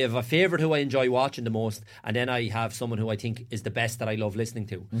 So I have a favourite who I enjoy watching the most, and then I have someone who I think is the best that I love listening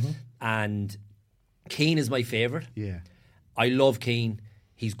to. And Keane is my favourite. Yeah, I love Keane.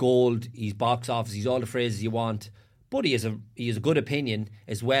 He's gold. He's box office. He's all the phrases you want. But he has a good opinion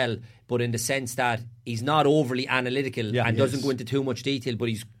as well. But in the sense that he's not overly analytical and doesn't go into too much detail. But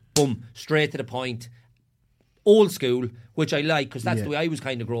he's straight to the point, old school, which I like, because that's the way I was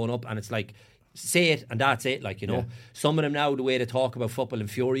kind of growing up. And it's like, say it and that's it. Like, you know, some of them now, the way they talk about football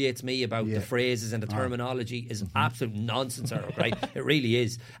infuriates me, about the phrases and the terminology is absolute nonsense, Eric, right? It really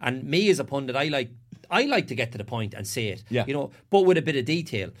is. And me as a pundit, I like to get to the point and say it, you know, but with a bit of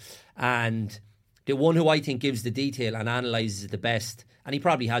detail. And the one who I think gives the detail and analyses it the best, and he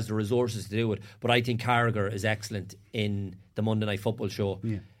probably has the resources to do it, but I think Carragher is excellent in the Monday Night Football show.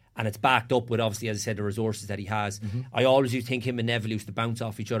 Yeah. And it's backed up with, obviously, as I said, the resources that he has. I always used to think him and Neville used to bounce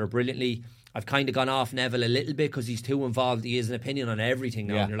off each other brilliantly. I've kind of gone off Neville a little bit because he's too involved. He has an opinion on everything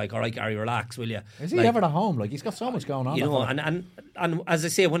now. And you're like, all right, Gary, relax, will you? Is he ever at home? Like, he's got so much going on. You know, and as I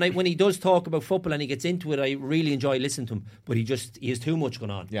say, when he does talk about football and he gets into it, I really enjoy listening to him. But he has too much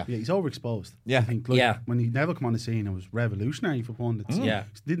going on. Yeah, he's overexposed. Yeah. I think, when he Neville come on the scene, it was revolutionary for pundits. Yeah.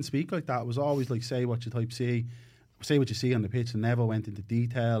 He didn't speak like that. It was always like, say what you type C. Say what you see on the pitch, and Neville went into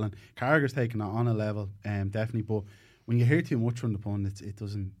detail, and Carragher's taken that on a level, definitely. But when you hear too much from the pundits, it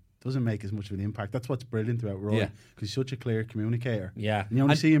doesn't make as much of an impact. That's what's brilliant about Roy, because he's such a clear communicator. Yeah, and you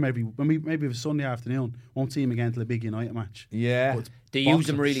only see him maybe it was Sunday afternoon. Won't see him again till a big United match. Yeah, they use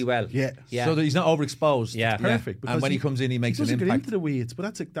him really well. Yeah, so that he's not overexposed. Yeah, it's perfect. And when he comes in, he makes an impact. He doesn't get into the weeds,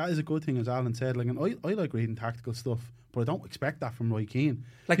 but that is a good thing, as Alan said. Like, and I like reading tactical stuff, but I don't expect that from Roy Keane.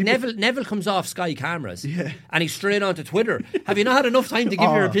 Like, Neville comes off Sky cameras, and he's straight onto Twitter. Have you not had enough time to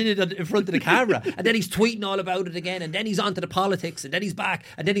give your opinion in front of the camera? And then he's tweeting all about it again, and then he's onto the politics, and then he's back,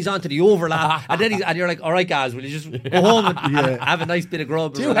 and then he's onto the overlap, and then and you're like, all right, guys, will you just go home and have a nice bit of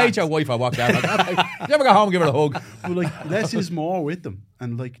grub? Do you hate your wife? I walk out. Like, you ever go home and give her a hug? Well, like, less is more with them,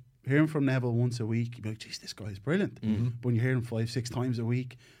 and like, hearing from Neville once a week, you'd be like, geez, this guy's brilliant. But when you hear him 5-6 times a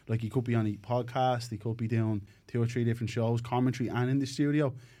week, like, he could be on a podcast, he could be doing 2 or 3 different shows, commentary and in the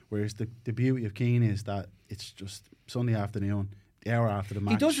studio. Whereas the beauty of Keane is that it's just Sunday afternoon, the hour after the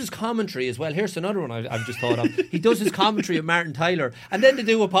match. He does his commentary as well. Here's another one I've just thought of. He does his commentary of Martin Tyler, and then to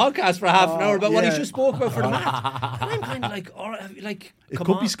do a podcast for half an hour about what he just spoke about for the match. And I'm kind of like, all right, like, it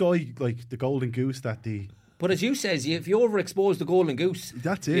could be Sky, like the golden goose that the... But as you says, if you overexpose the golden goose,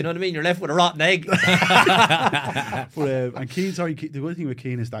 that's it. You know what I mean? You're left with a rotten egg. But and Keane, the good thing with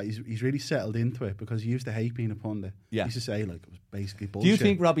Keane is that he's really settled into it, because he used to hate being a pundit. Yeah. He used to say, like, it was basically bullshit. Do you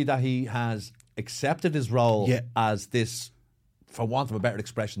think, Robbie, that he has accepted his role as this, for want of a better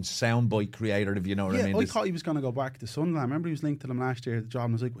expression, soundbite creator, if you know what I mean? I thought he was going to go back to Sunderland. I remember he was linked to them last year at the job,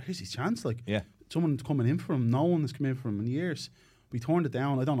 and I was like, well, here's his chance. Like, someone's coming in for him. No one has come in for him in years. We turned it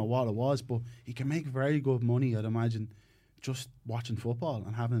down. I don't know what it was, but he can make very good money, I'd imagine, just watching football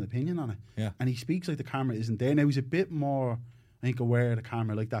and having an opinion on it. Yeah. And he speaks like the camera isn't there. Now, he's a bit more, I think, aware of the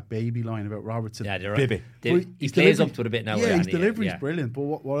camera, like that baby line about Robertson. Yeah, they're right. Baby. He plays up to it a bit now. Yeah, his delivery's brilliant. But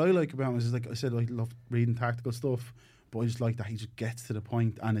what I like about him is, like I said, I love reading tactical stuff, but I just like that he just gets to the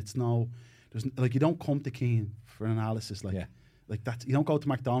point, and it's no... you don't come to Keane for an analysis like. Yeah. Like that, you don't go to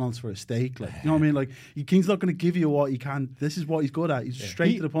McDonald's for a steak. Like, you know what I mean? Like, Keane's not going to give you what he can. This is what he's good at. He's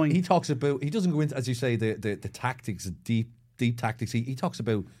straight to the point. He talks about. He doesn't go into, as you say, the tactics, deep tactics. He talks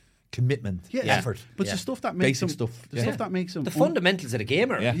about commitment, effort. But the stuff that makes basic him, stuff. the stuff that makes him the fundamentals of the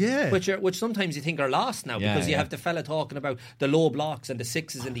game are, Yeah. which sometimes you think are lost now because you have the fella talking about the low blocks and the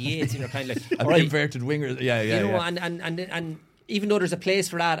 6s and the 8s, and you're kind of like, and all right, inverted wingers. And even though there's a place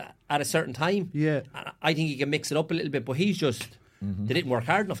for that at a certain time, I think he can mix it up a little bit. But he's just. They didn't work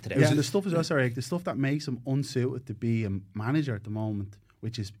hard enough today. Yeah, and the stuff is also the stuff that makes him unsuited to be a manager at the moment,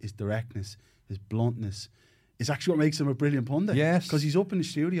 which is his directness, his bluntness, is actually what makes him a brilliant pundit. Yes, because he's up in the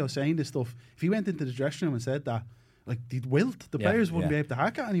studio saying this stuff. If he went into the dressing room and said that, like, they'd wilt. The players wouldn't be able to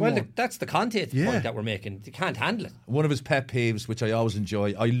hack it anymore. Well, that's the content point that we're making. They can't handle it. One of his pet peeves, which I always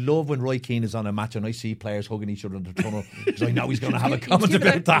enjoy, I love when Roy Keane is on a match and I see players hugging each other in the tunnel because I know he's going to have a comment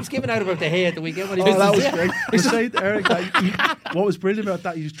about that. He's giving out about the hair at the weekend. That was great. I was saying to Eric that what was brilliant about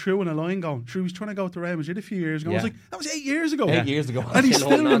that, he was true in a line going, he was trying to go to Real Madrid a few years ago. I was like, that was 8 years ago. 8 years ago. And he's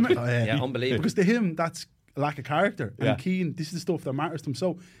still unbelievable. Because to him, that's lack of character. And Keane, this is the stuff that matters to him.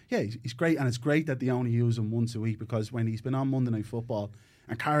 So, yeah, he's great. And it's great that they only use him once a week, because when he's been on Monday Night Football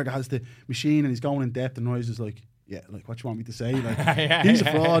and Carragher has the machine and he's going in depth, and Royce is like, yeah, like, what you want me to say? Like, he's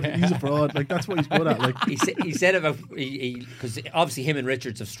a fraud. Like, that's what he's good at. Like, he said about, because obviously him and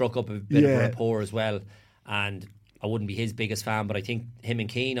Richards have struck up a bit of a rapport as well. And I wouldn't be his biggest fan, but I think him and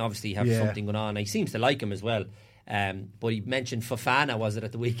Keane obviously have something going on. He seems to like him as well. But he mentioned Fofana, was it,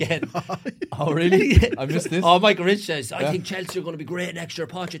 at the weekend? Oh, really? I missed this. Oh, Michael Rich says, I think Chelsea are going to be great next year.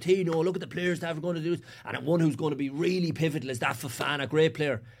 Pochettino, look at the players that are going to do it. And one who's going to be really pivotal is that Fofana, great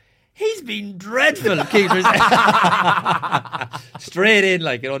player. He's been dreadful, Keeper. Straight in,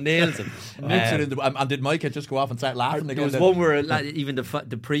 like, nails him. And did Micah just go off and start laughing? There was one where, even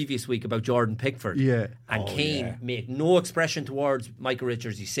the previous week, about Jordan Pickford. Yeah. And Kane made no expression towards Michael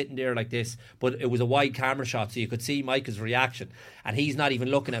Richards. He's sitting there like this, but it was a wide camera shot, so you could see Micah's reaction. And he's not even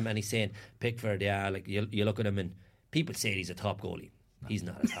looking at him, and he's saying, Pickford, like, you look at him, and people say he's a top goalie. He's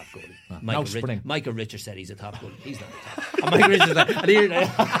not a top goalie. Michael Richards said he's a top goalie. He's not a top. And Michael Richards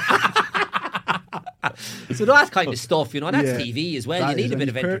so that kind of stuff, and that's TV as well. You need a bit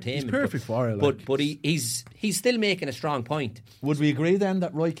of entertainment. He's perfect for it. Like. But he's still making a strong point. Would we agree then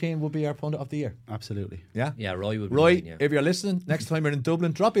that Roy Keane would be our pundit of the year? Absolutely. Yeah? Yeah, Roy would be. Roy, if you're listening, next time we're in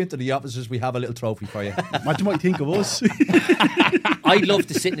Dublin, drop into the offices. We have a little trophy for you. What you might think of us. I'd love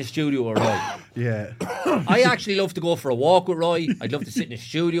to sit in a studio with Roy. Yeah. I actually love to go for a walk with Roy. I'd love to sit in a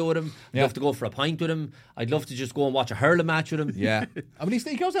studio with him. I'd love to go for a pint with him. I'd love to just go and watch a hurling match with him. Yeah. I mean,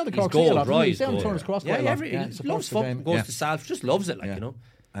 he goes down to Cork. He's gold, Roy. He's down to Turner's Cross quite a lot. He loves football. Goes to Salf. Just loves it,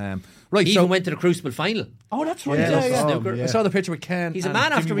 Right, he even went to the Crucible final. Oh, that's right. Yeah. I saw the picture with Ken. He's a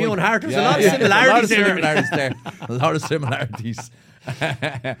man after my own heart. There's a lot of similarities there. A lot of similarities.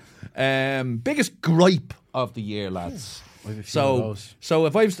 Biggest gripe of the year, lads. So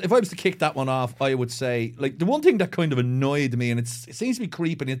if I was to kick that one off, I would say, like, the one thing that kind of annoyed me, and it seems to be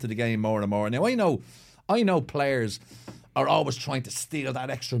creeping into the game more and more. Now I know players are always trying to steal that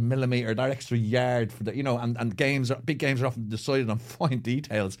extra millimetre, that extra yard for the, and big games are often decided on fine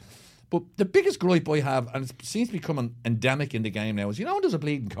details. But the biggest gripe I have, and it seems to be becoming endemic in the game now, is there's a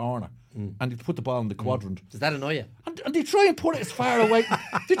bleeding corner and you put the ball in the quadrant. Does that annoy you? And they try and put it as far away.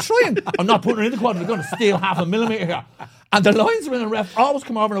 I'm not putting it in the quadrant, they're going to steal half a millimetre here. And the linesman and ref always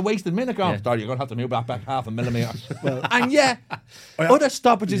come over in a wasted minute going, sorry, you're going to have to move back half a millimetre. Other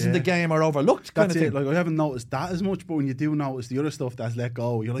stoppages in the game are overlooked. That's it. Like, I haven't noticed that as much, but when you do notice the other stuff that's let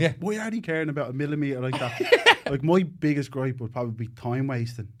go, you're like, why are they caring about a millimetre like that? Like, my biggest gripe would probably be time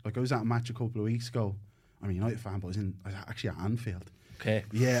wasting. Like, I was at a match a couple of weeks ago. I'm a United fan, but I was actually at Anfield. Okay.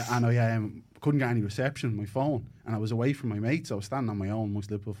 Yeah, and I couldn't get any reception on my phone, and I was away from my mates. I was standing on my own amongst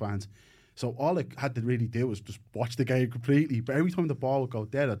Liverpool fans. So all I had to really do was just watch the game completely. But every time the ball would go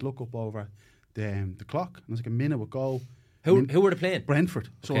dead, I'd look up over the clock, and it was like a minute would go. Who were they playing? Brentford.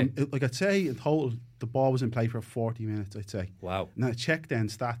 So I'd say in total the ball was in play for 40 minutes. I'd say. Wow. Now I checked then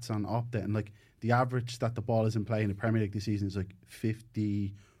stats on Opta, and like the average that the ball is in play in the Premier League this season is like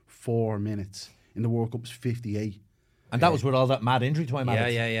 54 minutes. In the World Cup, it's 58. And that was with all that mad injury time.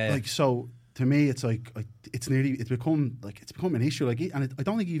 Yeah. Like, so to me, it's like it's become an issue. Like, and I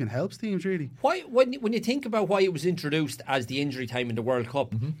don't think it even helps teams really. Why, when you think about why it was introduced as the injury time in the World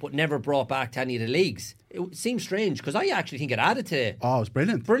Cup, but never brought back to any of the leagues, it seems strange because I actually think it added to it. Oh, it was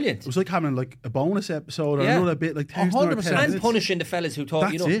brilliant. Brilliant. It was like having like a bonus episode or another bit like 100%. And punishing the fellas who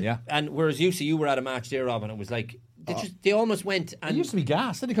thought, That's it. And whereas you were at a match there, Rob, and it was like they almost went and It used to be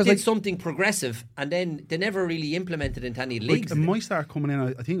gas, didn't it? Because did something progressive, and then they never really implemented it into any leagues. It might start coming in.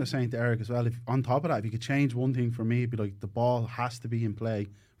 I think I was saying to Eric as well. If on top of that, if you could change one thing for me, it'd be like the ball has to be in play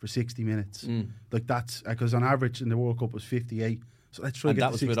for 60 minutes. Like that's because on average in the World Cup it was 58. So let's try and to get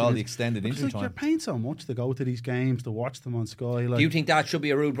that was to 60 with all the minutes. extended Because, injury you're time. paying so much to go to these games, to watch them on Sky. Like, Do you think that should be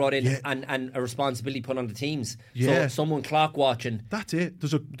a rule brought in Yeah. and a responsibility put on the teams? Yeah. So someone clock watching. that's it.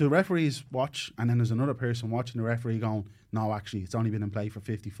 The referees watch, and then there's another person watching the referee going, no, actually, it's only been in play for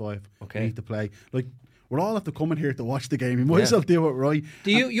 55. Okay. You need to play. Like, we're all have to come in here to watch the game. You might as well do it right.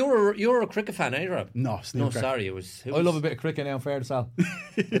 Do you're a cricket fan, eh, Rob? No, No, snooker. sorry, it was. I love a bit of cricket now, fair to say.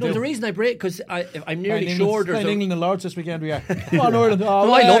 No, the reason I break because I'm nearly sure there's playing a, England and Lords this weekend. We are. Come on, Ireland. Oh,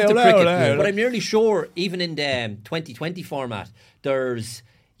 No, I love the olé, cricket, olé, olé. but I'm nearly sure even in the 2020 format,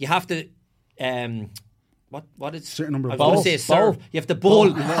 you have to. What is Certain number of I was going to balls. say serve. Bowl. You have to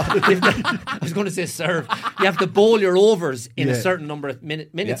bowl. I was going to say serve. You have to bowl your overs in a Yeah. certain number of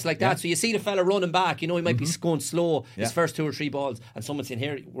minutes Yeah, like that. yeah. So you see the fella running back. You know he might be going slow his Yeah. first 2 or 3 balls, and someone's saying,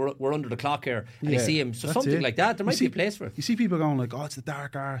 "Here, we're under the clock here," and you Yeah, see him. So that's something it. like that. There You might see- be a place for it. You see people going like, oh, it's the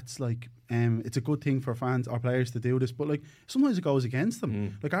dark arts. Like, it's a good thing for fans or players to do this. But like, sometimes it goes against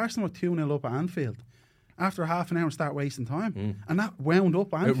them. Like, Arsenal were 2-0 up at Anfield. After half an hour, start wasting time. And that wound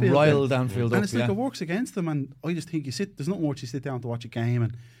up Anfield. It riled then. Anfield And up, it's like yeah. it works against them. And I just think there's not much you sit down to watch a game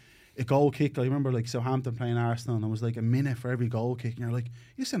and a goal kick. I remember like Southampton playing Arsenal and it was like a minute for every goal kick. And you're like,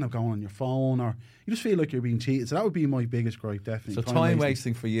 you just end up going on your phone or you just feel like you're being cheated. So that would be my biggest gripe, definitely. So time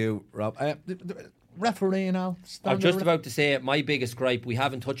wasting for you, Rob. Referee now. I'm just about to say my biggest gripe. We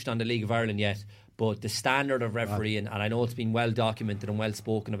haven't touched on the League of Ireland yet, but the standard of refereeing, and I know it's been well documented and well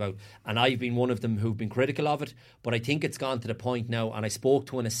spoken about, and I've been one of them who've been critical of it, but I think it's gone to the point now, and I spoke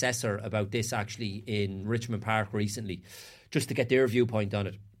to an assessor about this actually in Richmond Park recently, just to get their viewpoint on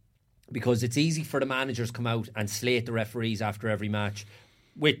it, because it's easy for the managers to come out and slate the referees after every match,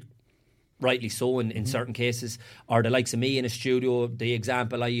 with rightly so in certain cases, or the likes of me in a studio. The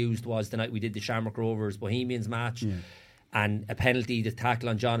example I used was the night we did the Shamrock Rovers Bohemians match, and a penalty, the tackle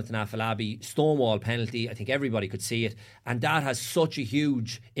on Jonathan Afolabi, stonewall penalty. I think everybody could see it, and that has such a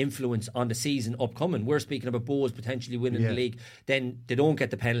huge influence on the season upcoming. We're speaking about Bohs potentially winning the league, then they don't get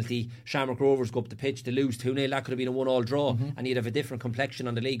the penalty, Shamrock Rovers go up the pitch, they lose 2-0, that could have been a 1-1 draw, and you'd have a different complexion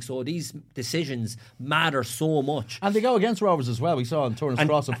on the league. So these decisions matter so much. And they go against Rovers as well. We saw on Turner's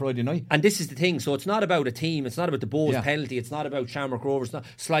Cross on Friday night. And this is the thing, so it's not about a team, it's not about the Bohs penalty, it's not about Shamrock Rovers, not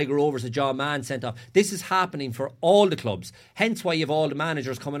Sligo Rovers, a John Mann sent off. This is happening for all the clubs, hence why you have all the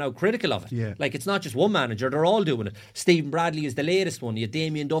managers coming out critical of it. Yeah. Like, it's not just one manager, they're all doing it. Stephen Bradley is the latest one, you have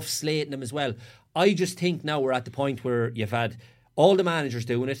Damien Duff slating him as well. I just think now we're at the point where you've had all the managers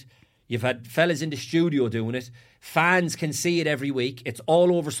doing it, you've had fellas in the studio doing it, fans can see it every week, it's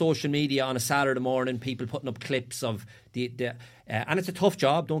all over social media on a Saturday morning, people putting up clips of and it's a tough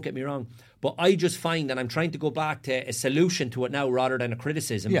job, don't get me wrong, but I just find that I'm trying to go back to a solution to it now rather than a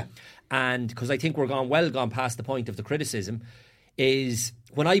criticism. And because I think we're gone past the point of the criticism, is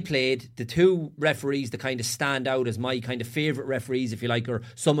when I played, the 2 referees that kind of stand out as my kind of favourite referees, if you like, or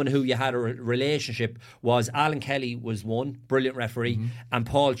someone who you had a relationship, was Alan Kelly was one, brilliant referee, and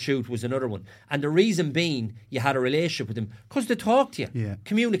Paul Chute was another one. And the reason being you had a relationship with them, because they talk to you.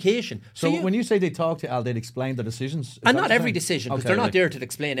 Communication. So when you say they talk to Al, they'd explain the decisions? Is And that not what every you're saying? decision, because Okay, they're not right. there to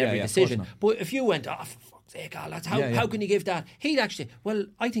explain every of course decision. not. But if you went, for fuck's sake, Al, that's how can you give that? He'd actually, well,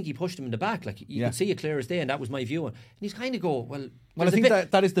 I think he pushed him in the back. Like, you could see it clear as day, and that was my view. And he's kind of go, well, Well, I there's a think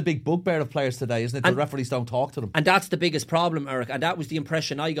bit- that is the big bugbear of players today, isn't it? The referees don't talk to them. And that's the biggest problem, Eric. And that was the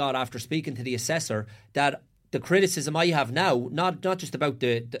impression I got after speaking to the assessor, that the criticism I have now, not just about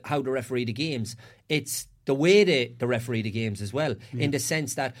the how to referee the games, it's the way they referee the games as well, in the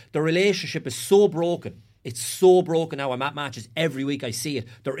sense that the relationship is so broken. It's so broken now. I'm at matches every week, I see it.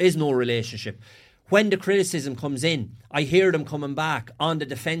 There is no relationship. When the criticism comes in, I hear them coming back on the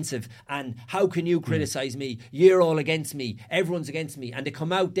defensive, and how can you criticise me? You're all against me. Everyone's against me. And they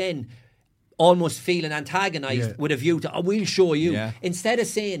come out then almost feeling antagonised with a view to, we'll show you. Yeah. Instead of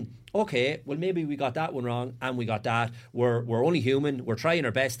saying, okay, well, maybe we got that one wrong and we got that. We're only human. We're trying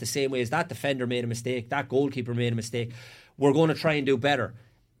our best the same way as that defender made a mistake, that goalkeeper made a mistake. We're going to try and do better.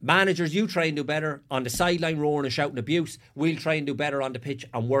 Managers, you try and do better on the sideline, roaring and shouting abuse. We'll try and do better on the pitch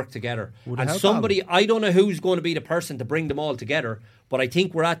and work together. Would it And help, somebody, I don't know who's going to be the person to bring them all together, but I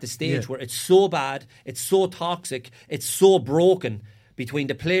think we're at the stage where it's so bad, it's so toxic, it's so broken between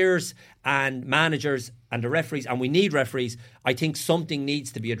the players and managers and the referees, and we need referees. I think something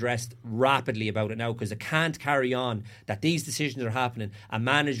needs to be addressed rapidly about it now, because it can't carry on that these decisions are happening and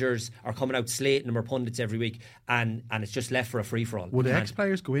managers are coming out slating them or pundits every week, and it's just left for a free-for-all. Would It can't.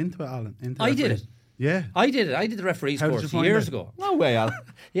 ex-players go into it, Alan? Into I did referees? it. Yeah. I did it. I did the referee's How did course you find years it? ago. No way, Al.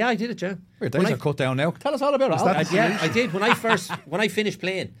 Yeah, I did it, yeah. Your days are cut down now. Tell us all about it, Al. I did. When I finished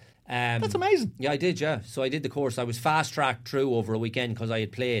playing. That's amazing. Yeah, I did, yeah. So I did the course. I was fast-tracked through over a weekend because I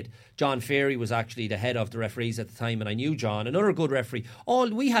had played. John Ferry was actually the head of the referees at the time, and I knew John, another good referee.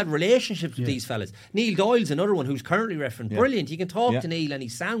 We had relationships with these fellas. Neil Doyle's another one who's currently refereeing. Brilliant. You can talk to Neil and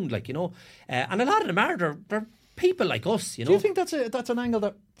he's sound, like, you know. And a lot of them they're people like us, you know. Do you think that's an angle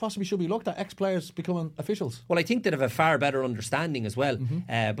that possibly should be looked at, ex-players becoming officials? Well, I think they'd have a far better understanding as well.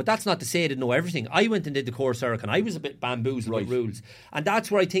 But that's not to say they know everything. I went and did the course, Eric, and I was a bit bamboozled with rules. And that's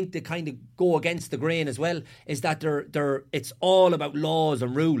where I think they kind of go against the grain as well, is that it's all about laws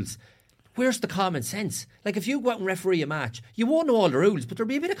and rules. Where's the common sense? Like, if you go out and referee a match, you won't know all the rules, but there'll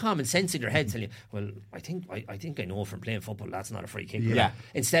be a bit of common sense in your head telling you, well, I think I know from playing football that's not a free kick. Yeah.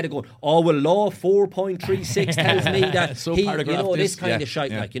 Instead of going, oh, well, law 4.36 tells me that So he, paragraph you know, this this. kind of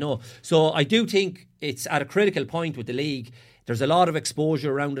shite, like, you know. So I do think it's at a critical point with the league. There's a lot of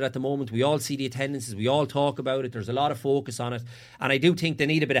exposure around it at the moment. We all see the attendances. We all talk about it. There's a lot of focus on it. And I do think they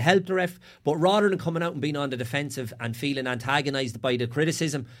need a bit of help, the ref. But rather than coming out and being on the defensive and feeling antagonised by the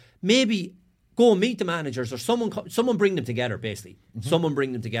criticism, maybe go and meet the managers, or someone bring them together, basically. Someone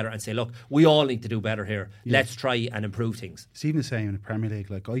bring them together and say, look, we all need to do better here. Let's try and improve things. It's even the same in the Premier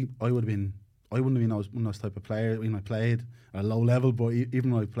League. Like, I wouldn't have been one of those type of players when I played at a low level, but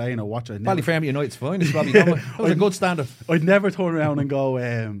even when I play and I watch it, Ballyfermot United's fine. It's probably that was a good standard. I'd never turn around and go,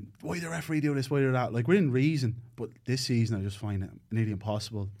 why the referee do this, why do that? Like, within reason. But this season, I just find it nearly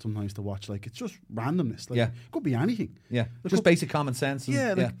impossible sometimes to watch. Like, it's just randomness. Like, it could be anything. Yeah, Like, just basic common sense.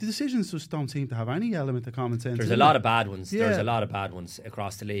 And, the decisions just don't seem to have any element of common sense. There's a lot of bad ones. There's a lot of bad ones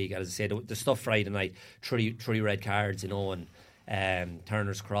across the league. As I said, the stuff Friday night, three red cards, you know, and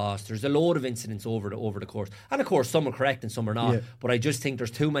Turner's Cross. There's a load of incidents over the course, and of course some are correct and some are not. But I just think there's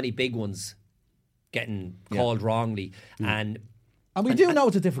too many big ones getting called wrongly, and we do know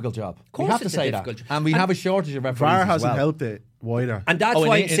it's a difficult job. We have to say that, and we have a shortage of referees. VAR as hasn't well. helped it wider, and that's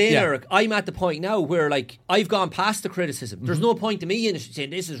why I'm saying, Eric, I'm at the point now where, like, I've gone past the criticism. There's no point to me in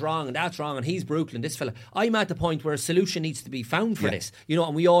saying this is wrong and that's wrong and he's brutal and this fella. I'm at the point where a solution needs to be found for this, you know,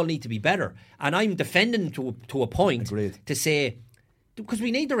 and we all need to be better. And I'm defending to a point to say, because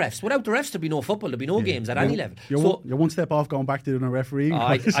we need the refs. Without the refs, there'd be no football, there'd be no games at any level. You're one step off going back to doing a referee.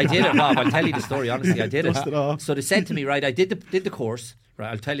 I did it, Rob. I'll tell you the story, honestly. I did it. So they said to me, right, I did the course. Right,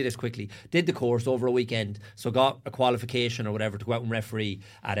 I'll tell you this quickly. Did the course over a weekend, so got a qualification or whatever to go out and referee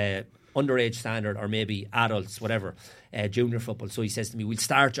at a underage standard, or maybe adults, whatever, junior football. So he says to me, we'll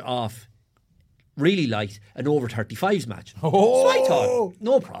start you off really light, an over 35s match. So I thought,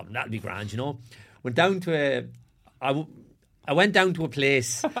 no problem, that'll be grand, you know. Went down to I went down to a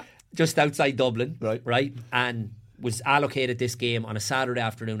place just outside Dublin, right, and was allocated this game on a Saturday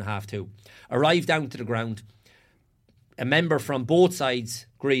afternoon, 2:30. Arrived down to the ground. A member from both sides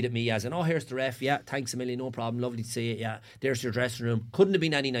greeted me as in, here's the ref, yeah, thanks a million, no problem, lovely to see you, yeah, there's your dressing room. Couldn't have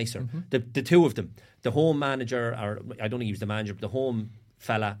been any nicer. The two of them, the home manager, or I don't think he was the manager, but the home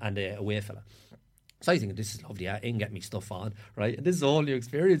fella and the away fella. So I think this is lovely, yeah, in get me stuff on, right? And this is a whole new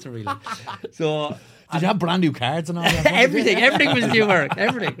experience for me. So did you have brand new cards and all that? everything was new, Eric.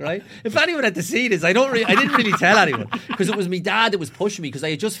 Everything, right? If anyone had to see this, I didn't really tell anyone, because it was my dad that was pushing me, because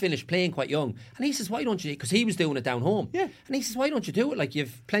I had just finished playing quite young, and he says, why don't you? Because he was doing it down home, and he says, why don't you do it? Like,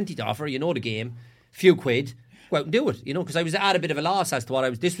 you've plenty to offer, you know the game, few quid. Go out and do it, you know, because I was at a bit of a loss as to what I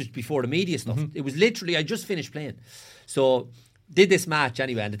was. This was before the media stuff. It was literally, I just finished playing. So did this match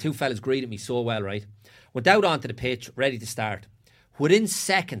anyway, and the two fellas greeted me so well, right? Went out onto the pitch, ready to start. Within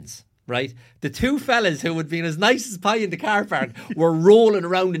seconds, right, the two fellas who had been as nice as pie in the car park were rolling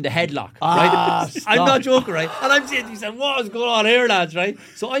around in the headlock, right? I'm not joking, right? And I'm saying to myself, what is going on here, lads, right?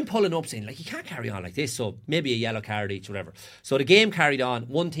 So I'm pulling up saying, like, you can't carry on like this, so maybe a yellow card each, whatever. So the game carried on.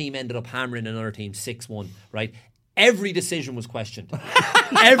 One team ended up hammering another team 6-1, right? Every decision was questioned.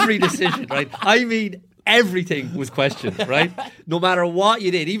 Every decision, right? I mean, everything was questioned, right? No matter what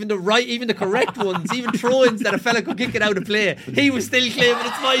you did, even the correct ones, even throw-ins that a fella could kick it out of play, he was still claiming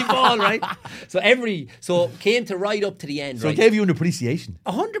it's my ball, right? So came to right up to the end. So right? It gave you an appreciation.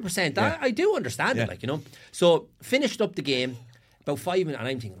 100%. I do understand it, like, you know. So finished up the game about 5 minutes, and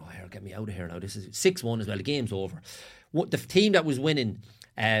I'm thinking, here, get me out of here now. This is 6-1 as well. The game's over. The team that was winning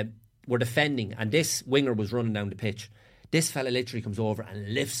were defending, and this winger was running down the pitch. This fella literally comes over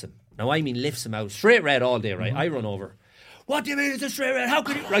and lifts him. Now, I mean, lifts him out. Straight red all day, right? I run over. What do you mean it's a straight red? How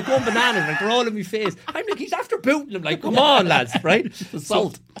could you? Like, going bananas, like, they're all in my face. I'm like, he's after booting him. Like, come on, lads, right?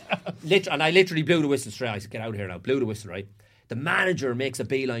 Assault. And I literally blew the whistle straight. I said, get out of here now. Blew the whistle, right? The manager makes a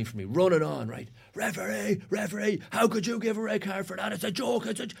beeline for me, running on, right? Referee, how could you give a red card for that? It's a joke.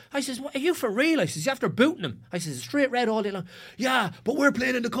 I says, what, are you for real? I says, after booting him. I says, straight red all day long. Yeah, but we're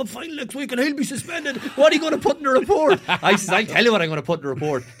playing in the cup final next week and he'll be suspended. What are you going to put in the report? I says, I'll tell you what I'm going to put in the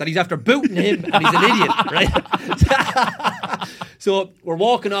report. That he's after booting him and he's an idiot, right? So we're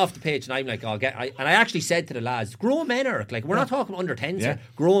walking off the pitch and I'm like, and I actually said to the lads, grown men, Eric, like we're not talking under 10s here,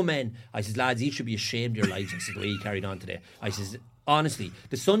 grown men. I says, lads, you should be ashamed of your lives. I said, the way you carried on today. I says, honestly,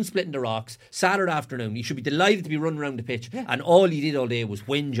 the sun's splitting the rocks, Saturday afternoon, you should be delighted to be running around the pitch, and all he did all day was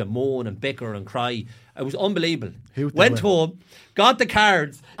whinge and moan and bicker and cry. It was unbelievable. Went home, got the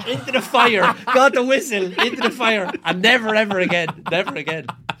cards, into the fire, got the whistle, into the fire, and never again.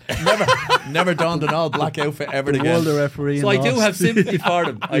 Never donned an all black outfit ever again. The referee. So I do have sympathy for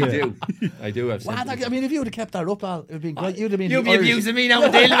them. I do have sympathy. I mean, if you would have kept that up, Al, it would be great. You'd have been. You'd be abusing me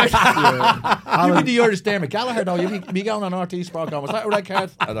now, Dale. You'd be the Irish Dermot Gallagher, though. You'd be going on RT Sport going, was that a red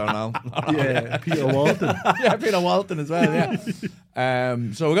card? I don't know. Yeah, Peter Walton. Peter Walton as well, yeah.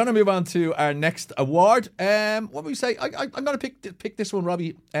 So we're going to move on to our next award. What do we say? I'm going to pick this one,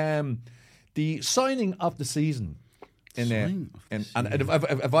 Robbie. The signing of the season. And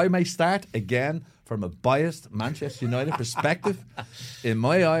if I may start again from a biased Manchester United perspective, in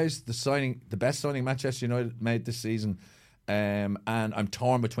my eyes, the best signing Manchester United made this season, and I'm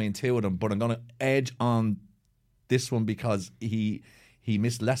torn between two of them, but I'm going to edge on this one because he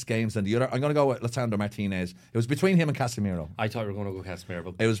missed less games than the other. I'm going to go with Lisandro Martinez. It was between him and Casemiro. I thought we were going to go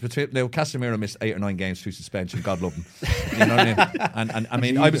Casemiro. But it was between. No, Casemiro missed 8 or 9 games through suspension. God love him. You know what I mean? And I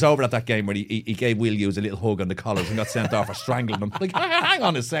mean, I was over at that game where he gave Will Hughes a little hug on the collars and got sent off for strangling him. Like, hang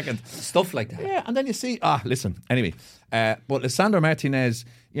on a second. Stuff like that. Yeah, and then you see. Listen. Anyway, but Lisandro Martinez.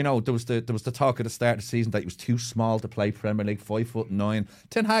 You know, there was the talk at the start of the season that he was too small to play Premier League, 5'9".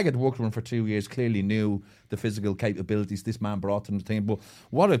 Ten Hag had worked with him for 2 years, clearly knew the physical capabilities this man brought to the team. But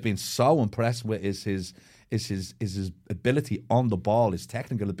what I've been so impressed with is his ability on the ball, his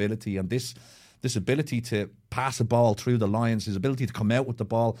technical ability, and this ability to pass a ball through the lines, his ability to come out with the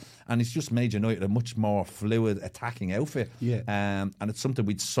ball, and he's just made United a much more fluid attacking outfit. Yeah. And it's something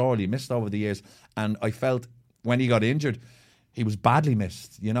we'd sorely missed over the years. And I felt when he got injured, he was badly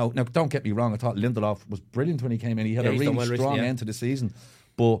missed, you know. Now, don't get me wrong, I thought Lindelof was brilliant when he came in. He had a really strong end to the season.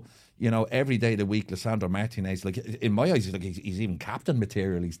 But, you know, every day of the week, Lisandro Martinez, like, in my eyes, he's even captain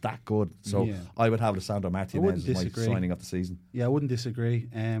material. He's that good. So I would have Lisandro Martinez as my signing of the season. Yeah, I wouldn't disagree.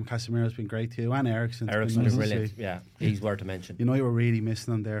 Casemiro's been great too, and Eriksen's been brilliant. Yeah, he's worth to mention. You know, you were really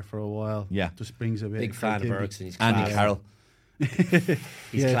missing him there for a while. Yeah. Just brings a bit. Big fan of Eriksen. He's Andy Carroll.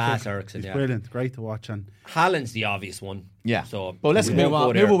 He's class, Eriksen. He's brilliant, great to watch. And Haaland's the obvious one. Yeah. So, well, let's move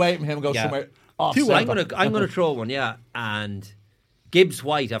away from him and go somewhere. I'm going to throw one. Yeah, and Gibbs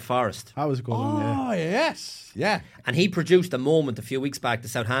White at Forest. That was a good one. Yeah. Oh yes, yeah. And he produced a moment a few weeks back, the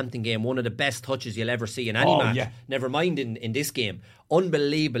Southampton game, one of the best touches you'll ever see in any match. Yeah. Never mind in this game.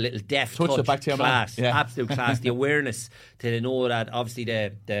 Unbelievable little deft touch, back to class, absolute class. The awareness to know that obviously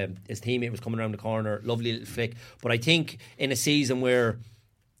his teammate was coming around the corner, lovely little flick. But I think in a season where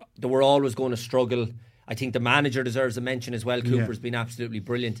they were always going to struggle, I think the manager deserves a mention as well. Cooper's been absolutely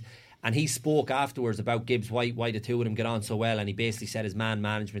brilliant. And he spoke afterwards about Gibbs White, why the two of them get on so well, and he basically said his man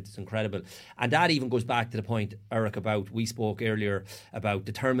management is incredible. And that even goes back to the point, Eric, we spoke earlier about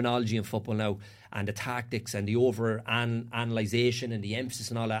the terminology in football now and the tactics and the over-analysation and the emphasis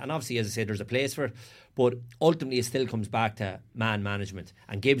and all that. And obviously, as I said, there's a place for it. But ultimately, it still comes back to man management.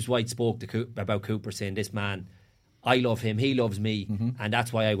 And Gibbs White spoke about Cooper saying, this man, I love him, he loves me, and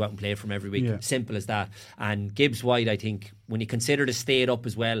that's why I go out and play for him every week. Simple as that. And Gibbs White, I think, when you consider the stayed up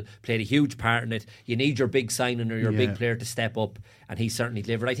as well, played a huge part in it. You need your big signing or your big player to step up, and he certainly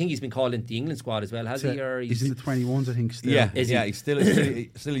delivered. I think he's been called into the England squad as well, has he? Or he's in the 21s, I think, still. Yeah, he's still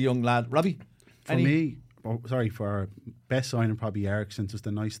a young lad. Robbie? For our best signing, probably Eriksen, just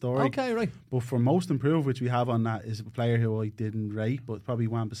a nice story. Okay, right. But for most improved, which we have on that, is a player who I didn't rate, but probably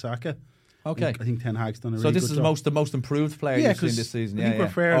Wan-Bissaka. Okay, I think Ten Hag's done a really really good good job. job. So this is the most improved player you've seen this season. I think we're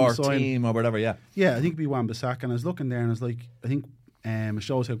fair or team or whatever. Yeah, I think it'd be Wan-Bissaka. And I was looking there and I was like, I think it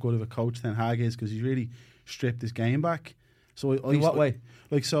shows how good of a coach Ten Hag is because he's really stripped his game back. So in what way?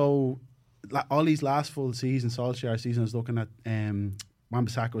 Like all these last full seasons, Solskjaer season, I was looking at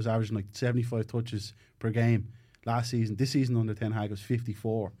Wan-Bissaka was averaging like 75 touches per game last season. This season under Ten Hag was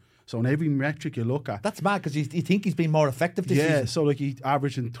 54. So in every metric you look at, that's mad because you think he's been more effective this season. Yeah, so like he's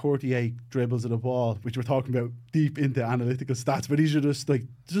averaging 38 dribbles of the ball, which we're talking about deep into analytical stats, but these are just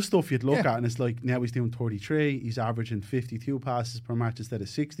stuff you'd look at, and it's like now he's doing 33. He's averaging 52 passes per match instead of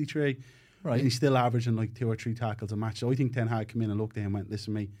 63. Right, and he's still averaging like 2 or 3 tackles a match. So I think Ten Hag came in and looked at him and went,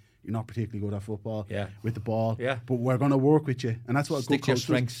 "Listen, mate, you're not particularly good at football Yeah. with the ball, Yeah. but we're going to work with you. And that's what a Stick good to your coach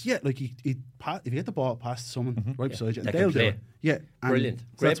strengths. does. Yeah, like if you get the ball past someone right beside you, and They can they'll do play. it. Yeah, and Brilliant. so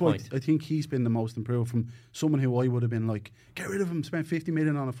Great that's why point. I think he's been the most improved from someone who I would have been like, get rid of him, spend 50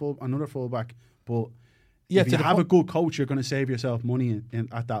 million on another fullback. But Yeah, if to you the have po- a good coach, you're going to save yourself money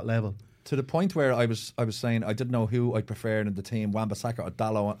at that level. To the point where I was saying I didn't know who I preferred in the team, Wan-Bissaka or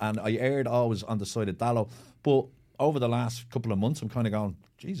Dalot, and I erred always on the side of Dalot. But over the last couple of months, I'm kind of going,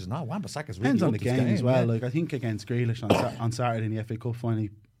 Jesus, no, Wan-Bissaka's really Depends on the upped his game as well. yeah. Like I think against Grealish on Saturday in the FA Cup final,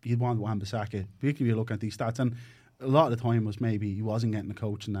 you'd want Wan-Bissaka. Particularly you look at these stats, and a lot of the time was maybe he wasn't getting the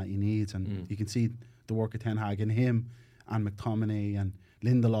coaching that he needs, and you can see the work of Ten Hag in him and McTominay and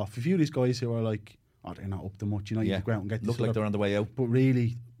Lindelof. A few of these guys who are like, oh, they're not up to much. You know, you can go out and get Look this like other- they're on the way out. But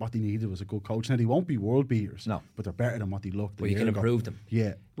really, what they needed was a good coach. Now they won't be world beaters, No. but they're better than what they looked. But a you year can ago. improve them.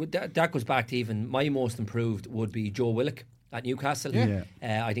 Yeah. Well, that goes back to even my most improved would be Joe Willock at Newcastle. Yeah.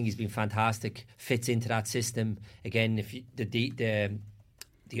 I think he's been fantastic. Fits into that system again. If you,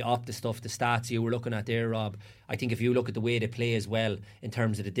 the stuff, the stats you were looking at there, Rob. I think if you look at the way they play as well in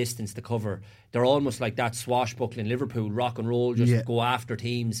terms of the distance to cover, they're almost like that swashbuckling Liverpool rock and roll, just go after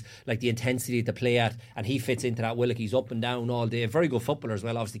teams, like the intensity to play at, and he fits into that. Willock, he's up and down all day. Very good footballer as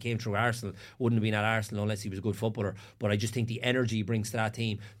well. Obviously came through Arsenal. Wouldn't have been at Arsenal unless he was a good footballer. But I just think the energy he brings to that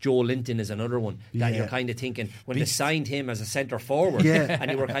team. Joe Linton is another one that you're kind of thinking when they signed him as a centre forward, and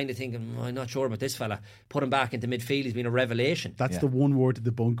you were kind of thinking, I'm not sure about this fella. Put him back into midfield. He's been a revelation. That's the one word to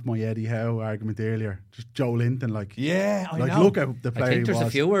debunk my Eddie Howe argument earlier. Just Joe Linton, like I like know. look at the player I think he there's was.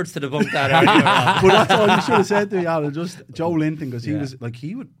 a few words to debunk that earlier. But that's all you should have said to me, Alan. Just Joe Linton, because he was like,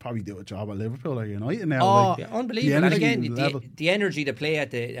 he would probably do a job at Liverpool or United now. like, Yeah, unbelievable. And again, the energy to play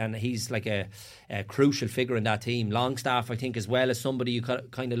at and he's like a crucial figure in that team. Longstaff, I think, as well as somebody you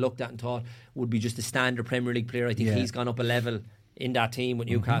kind of looked at and thought would be just a standard Premier League player. I think he's gone up a level in that team with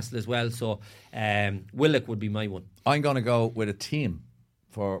Newcastle as well. So Willock would be my one. I'm going to go with a team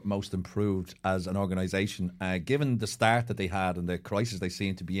for most improved as an organisation. Given the start that they had and the crisis they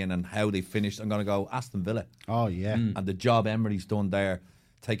seem to be in and how they finished, I'm going to go Aston Villa. Oh, yeah. And the job Emery's done there,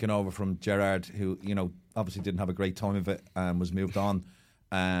 taking over from Gerrard, who, obviously didn't have a great time of it and was moved on.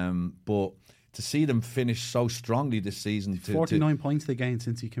 But to see them finish so strongly this season. 49 points they gained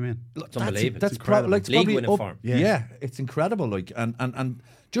since he came in. It's unbelievable. That's It's incredible. like, it's League probably winning up, form. Yeah, it's incredible. Like and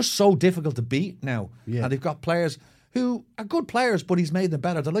just so difficult to beat now. Yeah. And they've got players who are good players, but he's made them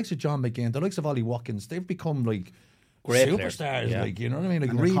better. The likes of John McGinn, the likes of Ollie Watkins, they've become like Great superstars. players. Yeah. Like, you know what I mean? Like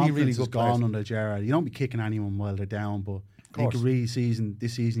And really, their really confidence good is gone players. under Gerrard. You don't be kicking anyone while they're down, but I think course. this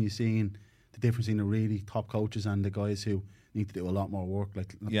season you're seeing the difference in the really top coaches and the guys who need to do a lot more work,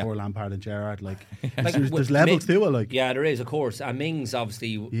 like poor Lampard and Gerrard. Like, there's levels to it. Like, yeah, there is, of course. And Mings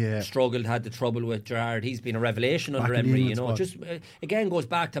obviously struggled, had the trouble with Gerrard. He's been a revelation under Back in the Emery. England squad. Just again goes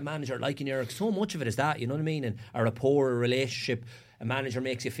back to manager liking Eric. So much of it is that, you know what I mean, and a rapport, a relationship. A manager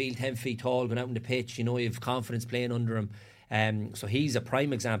makes you feel 10 feet tall, going out on the pitch. You have confidence playing under him. So he's a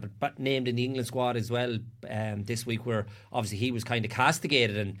prime example, but named in the England squad as well this week, where obviously he was kind of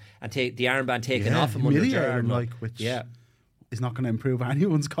castigated and take the armband taken off him under Gerrard. Which is not going to improve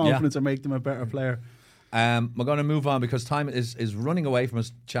anyone's confidence or make them a better player. We're going to move on because time is running away from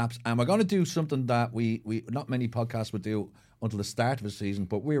us, chaps, and we're going to do something that we not many podcasts would do until the start of the season,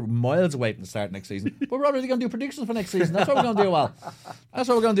 but we're miles away from the start of next season. But we're already going to do predictions for next season. That's what we're going to do well. That's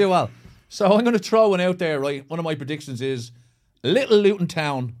what we're going to do well. So I'm going to throw one out there, right? One of my predictions is Little Luton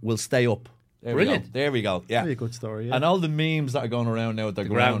Town will stay up. Brilliant. There we go. Yeah. Very good story. Yeah. And all the memes that are going around now at the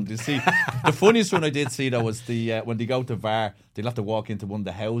ground. You see, the funniest one I did see though was the when they go to VAR, they'll have to walk into one of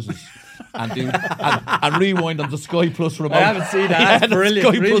the houses and do and rewind on the Sky Plus remote. I haven't seen that. That's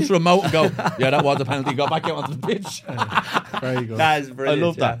brilliant. Sky Plus remote and go, yeah, that was a penalty. Go back out onto the pitch. Very good. That is brilliant. I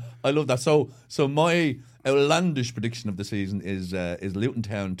love that. I love that. So my outlandish prediction of the season is Luton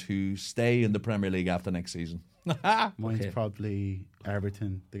Town to stay in the Premier League after next season. Mine's probably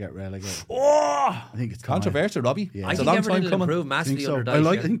Everton to get relegated. I think it's controversial, Robbie. Yeah. I It's a think long Everton time will coming. improve I think massively so. under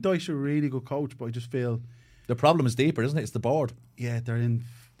I Dyche. think Dyche is a really good coach, but I just feel The problem is deeper, isn't it? It's the board. they're in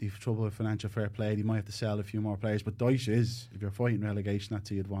the trouble with financial fair play. You might have to sell a few more players, but Dyche is, if you're fighting relegation, that's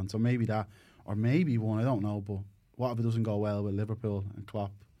who you'd want. So maybe that, or maybe one, I don't know, but what if it doesn't go well with Liverpool and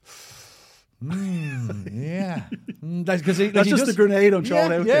Klopp? Yeah. That's just a grenade I'm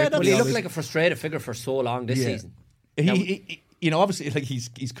throwing out there. Well, he looked like a frustrated figure for so long this season. He obviously, like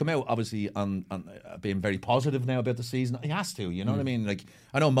he's come out obviously on being very positive now about the season. He has to, you know what I mean? Like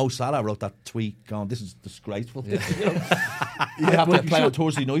I know Mo Salah wrote that tweet going, "This is disgraceful." You know? We have to play on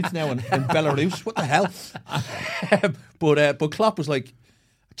Thursday nights now in Belarus. What the hell? But Klopp was like,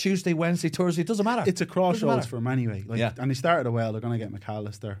 Tuesday, Wednesday, Thursday. It doesn't matter. It's a crossroads for them anyway. And they started well. They're going to get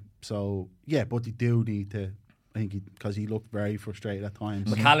McAllister. So, yeah, but they do need to, I think, because he looked very frustrated at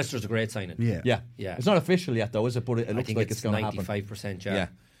times. McAllister's a great signing. Yeah. It's not official yet, though, is it? But it looks like it's going to happen. 95%, yeah.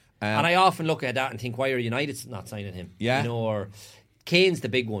 And I often look at that and think, why are United not signing him? Yeah. Or Kane's the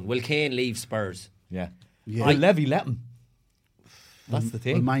big one. Will Kane leave Spurs? Yeah. Will Levy let him? That's the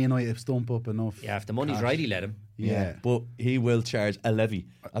thing. Will Man United stump up enough? Yeah, if the money's right, he let him. Yeah. But he will charge a levy,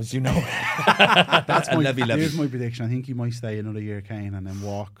 as you know. That's a levy. Here's my prediction. I think he might stay another year, Kane, and then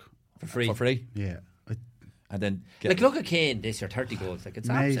walk. For free. For free? Yeah. And then look at Kane this year, 30 goals. Like, it's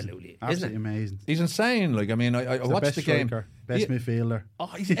amazing. absolutely isn't it? Amazing. He's insane. Like, I mean, I watched the game. Best midfielder. Oh,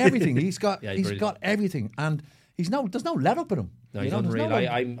 he's everything. He's got everything, and there's no let up in him. No, he's unreal.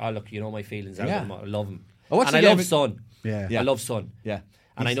 I look, you know my feelings. I love him. I love Son. Yeah. I love Son. Yeah.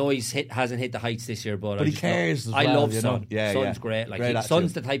 And I know hasn't hit the heights this year, but he cares as well. I love Son. Yeah, Son's great. Like,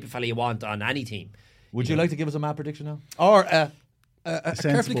 Son's the type of fella you want on any team. Would you like to give us a mad prediction now, or a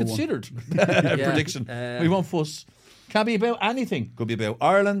carefully considered prediction? We won't fuss. Can be about anything. Could be about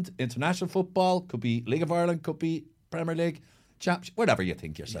Ireland, international football. Could be League of Ireland. Could be Premier League, Championship. Whatever you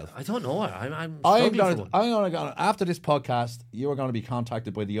think yourself. I don't know. I'm going to after this podcast, you are going to be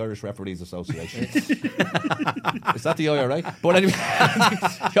contacted by the Irish Referees Association. Is that the IRA? But anyway,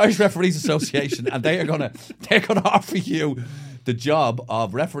 the Irish Referees Association, and they're going to offer you the job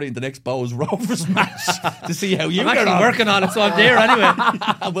of refereeing the next Bows Rovers match to see how you I'm actually working on it, so I'm there anyway.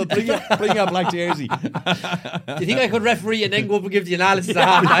 Well, bring your black jersey. Do you think I could referee and then go up and give the analysis at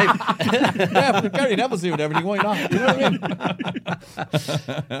half time? Yeah, but Gary Neville's doing everything. Why not? You know what I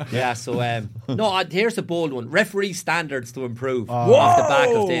mean? Yeah, so here's a bold one. Referee standards to improve off the back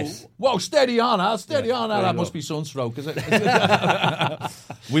of this. Whoa, steady on, Al. Steady on, Al. That must be sunstroke, is it?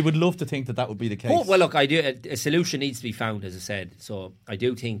 We would love to think that would be the case. Well, look, I do. A solution needs to be found, as I said. So I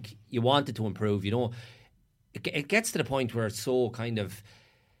do think you want it to improve. You know, it gets to the point where it's so kind of,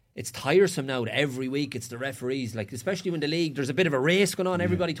 it's tiresome now that every week it's the referees. Like, especially when the league, there's a bit of a race going on.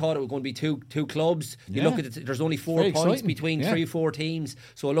 Everybody thought it was going to be two clubs. You look at it, there's only 4 points between 3 or 4 teams.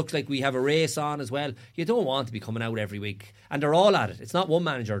 So it looks like we have a race on as well. You don't want to be coming out every week, and they're all at it. It's not one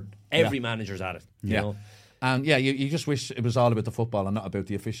manager. Every manager's at it. You know? And you just wish it was all about the football and not about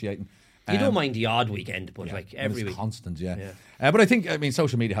the officiating. You don't mind the odd weekend, but like every week. Constant, but I think,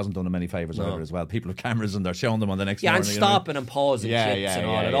 social media hasn't done them any favours either as well. People have cameras and they're showing them on the next morning. And stopping and pausing clips and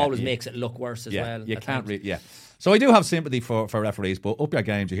all. It always makes it look worse as well. You can't really, So I do have sympathy for referees, but up your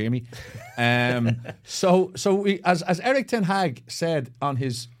games, you hear me? So we, as Eric Ten Hag said on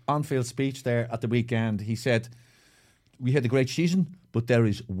his on-field speech there at the weekend, he said, we had a great season, but there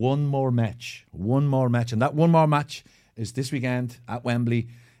is one more match. And that one more match is this weekend at Wembley.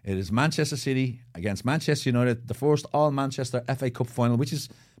 It is Manchester City against Manchester United, the first all-Manchester FA Cup final, which is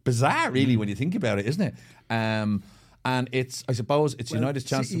bizarre, really, when you think about it, isn't it? And it's, I suppose, it's United's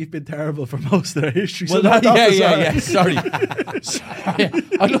chance. You've been terrible for most of their history. Well, sorry. How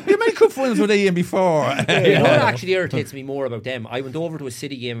many cup finals were they in before? You know what actually irritates me more about them? I went over to a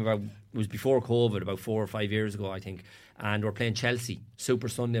City game it was before COVID, about 4 or 5 years ago, I think, and we're playing Chelsea, Super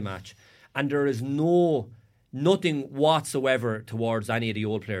Sunday match, and there is nothing whatsoever towards any of the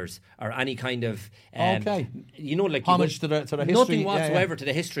old players or any kind of you know, like homage to the history. Nothing whatsoever to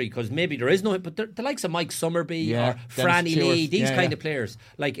the history, because maybe there is no, but the likes of Mike Summerby or Franny Lee, these kind of players,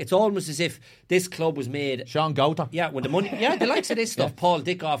 like, it's almost as if this club was made. Sean Gota. When the money, the likes of this stuff. Paul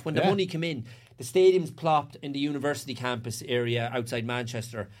Dickoff, when the money came in, the stadium's plopped in the university campus area outside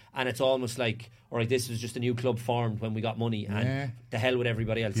Manchester, and it's almost like, all right, this was just a new club formed when we got money, and the hell with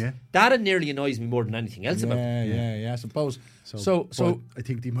everybody else. That nearly annoys me more than anything else about it. I suppose. So I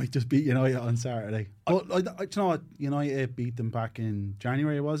think they might just beat United on Saturday. But you know what? United beat them back in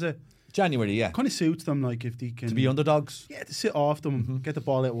January, was it? January, yeah. Kind of suits them, like, if they can, to be underdogs. Yeah, to sit off them, get the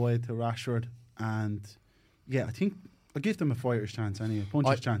ball out wide to Rashford, and I think I'll give them a fighter's chance anyway,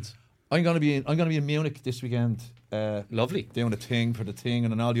 puncher's chance. I'm going to be in Munich this weekend. Lovely. Doing a thing for the thing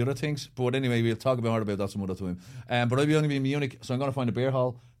and all the other things. But anyway, we'll talk more about that some other time. But I'll be only in Munich, so I'm going to find a beer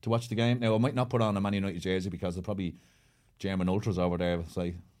hall to watch the game. Now, I might not put on a Man United jersey because there'll probably German ultras over there. So,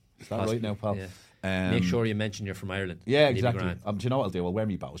 is that right now, pal? Yeah. Make sure you mention you're from Ireland. Yeah, exactly. Do you know what I'll do? I'll wear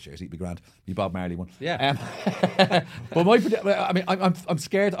me Bowes jersey. It'd be grand. Me Bob Marley one. Yeah. But I'm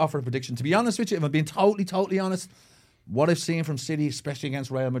scared to offer a prediction. To be honest with you, if I'm being totally honest, what I've seen from City, especially against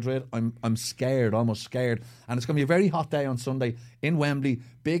Real Madrid, I'm scared, almost scared. And it's going to be a very hot day on Sunday in Wembley,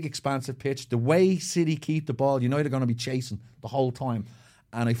 big expansive pitch. The way City keep the ball, United are going to be chasing the whole time,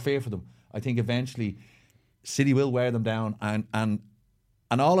 and I fear for them. I think eventually City will wear them down, and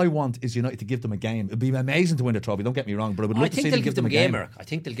And all I want is United to give them a game. It'd be amazing to win the trophy, don't get me wrong, but I would love to see them give them a game. Eric. I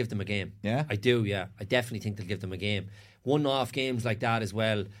think they'll give them a game. Yeah? I do, yeah. I definitely think they'll give them a game. One-off games like that as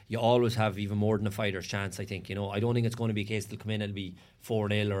well, you always have even more than a fighter's chance, I think. I don't think it's going to be a case they'll come in and be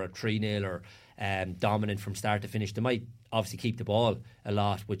 4-0 or a 3-0 or dominant from start to finish. They might obviously keep the ball a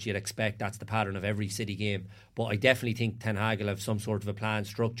lot, which you'd expect. That's the pattern of every City game. But I definitely think Ten Hag will have some sort of a plan,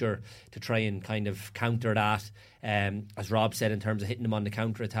 structure to try and kind of counter that. As Rob said, in terms of hitting them on the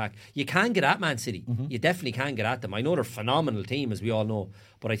counter-attack. You can get at Man City. You definitely can get at them. I know they're a phenomenal team, as we all know.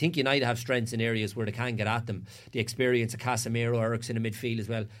 But I think United have strengths in areas where they can get at them. The experience of Casemiro, Eriksen in midfield as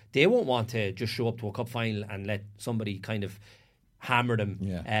well. They won't want to just show up to a cup final and let somebody kind of hammer them.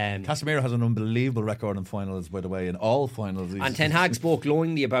 Yeah. Casemiro has an unbelievable record in finals, by the way, in all finals. And Ten Hag spoke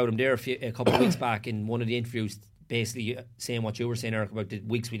glowingly about him there a couple of weeks back in one of the interviews, basically saying what you were saying, Eric, about the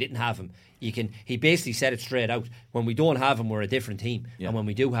weeks we didn't have him. He basically said it straight out. When we don't have him, we're a different team. Yeah. And when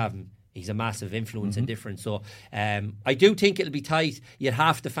we do have him, he's a massive influence and difference. So I do think it'll be tight. You'd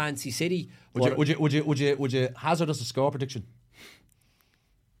have to fancy City. Would you hazard us a score prediction?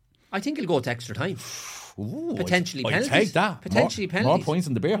 I think it'll go to extra time. Ooh, potentially I'd penalties. take that. Potentially penalties. More points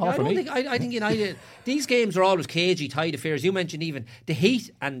in the beer hall for me. I think United. These games are always cagey, tight affairs. You mentioned even the heat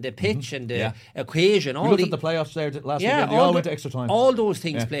and the pitch and the occasion. We looked at the playoffs there last weekend. They all went to extra time. All those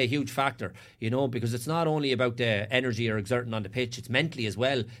things play a huge factor, because it's not only about the energy or exerting on the pitch, it's mentally as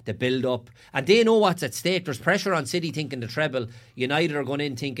well, the build-up. And they know what's at stake. There's pressure on City thinking the treble. United are going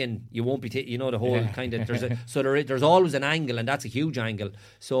in thinking you won't be, the whole kind of... There's always an angle, and that's a huge angle.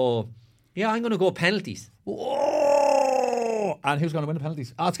 So... yeah, I'm going to go penalties. Whoa! And who's going to win the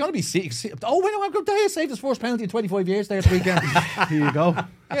penalties? Oh, it's going to be City. Oh, wait, no, I'm going to save his first penalty in 25 years there this weekend. Here you go.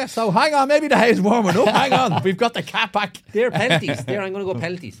 Yeah, so hang on. Maybe the hay is warming up. Hang on. We've got the cap back. They're penalties. I'm going to go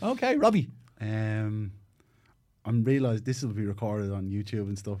penalties. Okay, Robbie. I'm realised this will be recorded on YouTube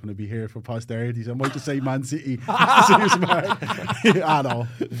and stuff, and it'll be here for posterity. So I might just say Man City. I know.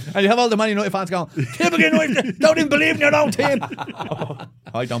 And you have all the Man United fans going, "Team again, United, don't even believe in your own team."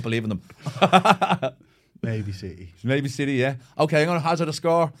 I don't believe in them. Maybe City. Maybe City, yeah. Okay, I'm going to hazard a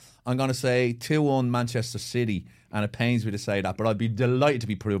score. I'm going to say 2-1 Manchester City, and it pains me to say that, but I'd be delighted to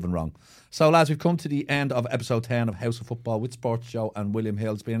be proven wrong. So, lads, we've come to the end of episode 10 of House of Football with Sports Joe and William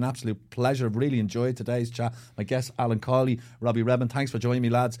Hill. It's been an absolute pleasure. I've really enjoyed today's chat. My guests, Alan Cawley, Robbie Redmond, thanks for joining me,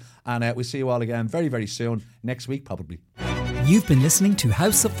 lads. And we'll see you all again very, very soon. Next week, probably. You've been listening to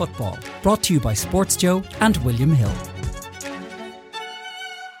House of Football, brought to you by Sports Joe and William Hill.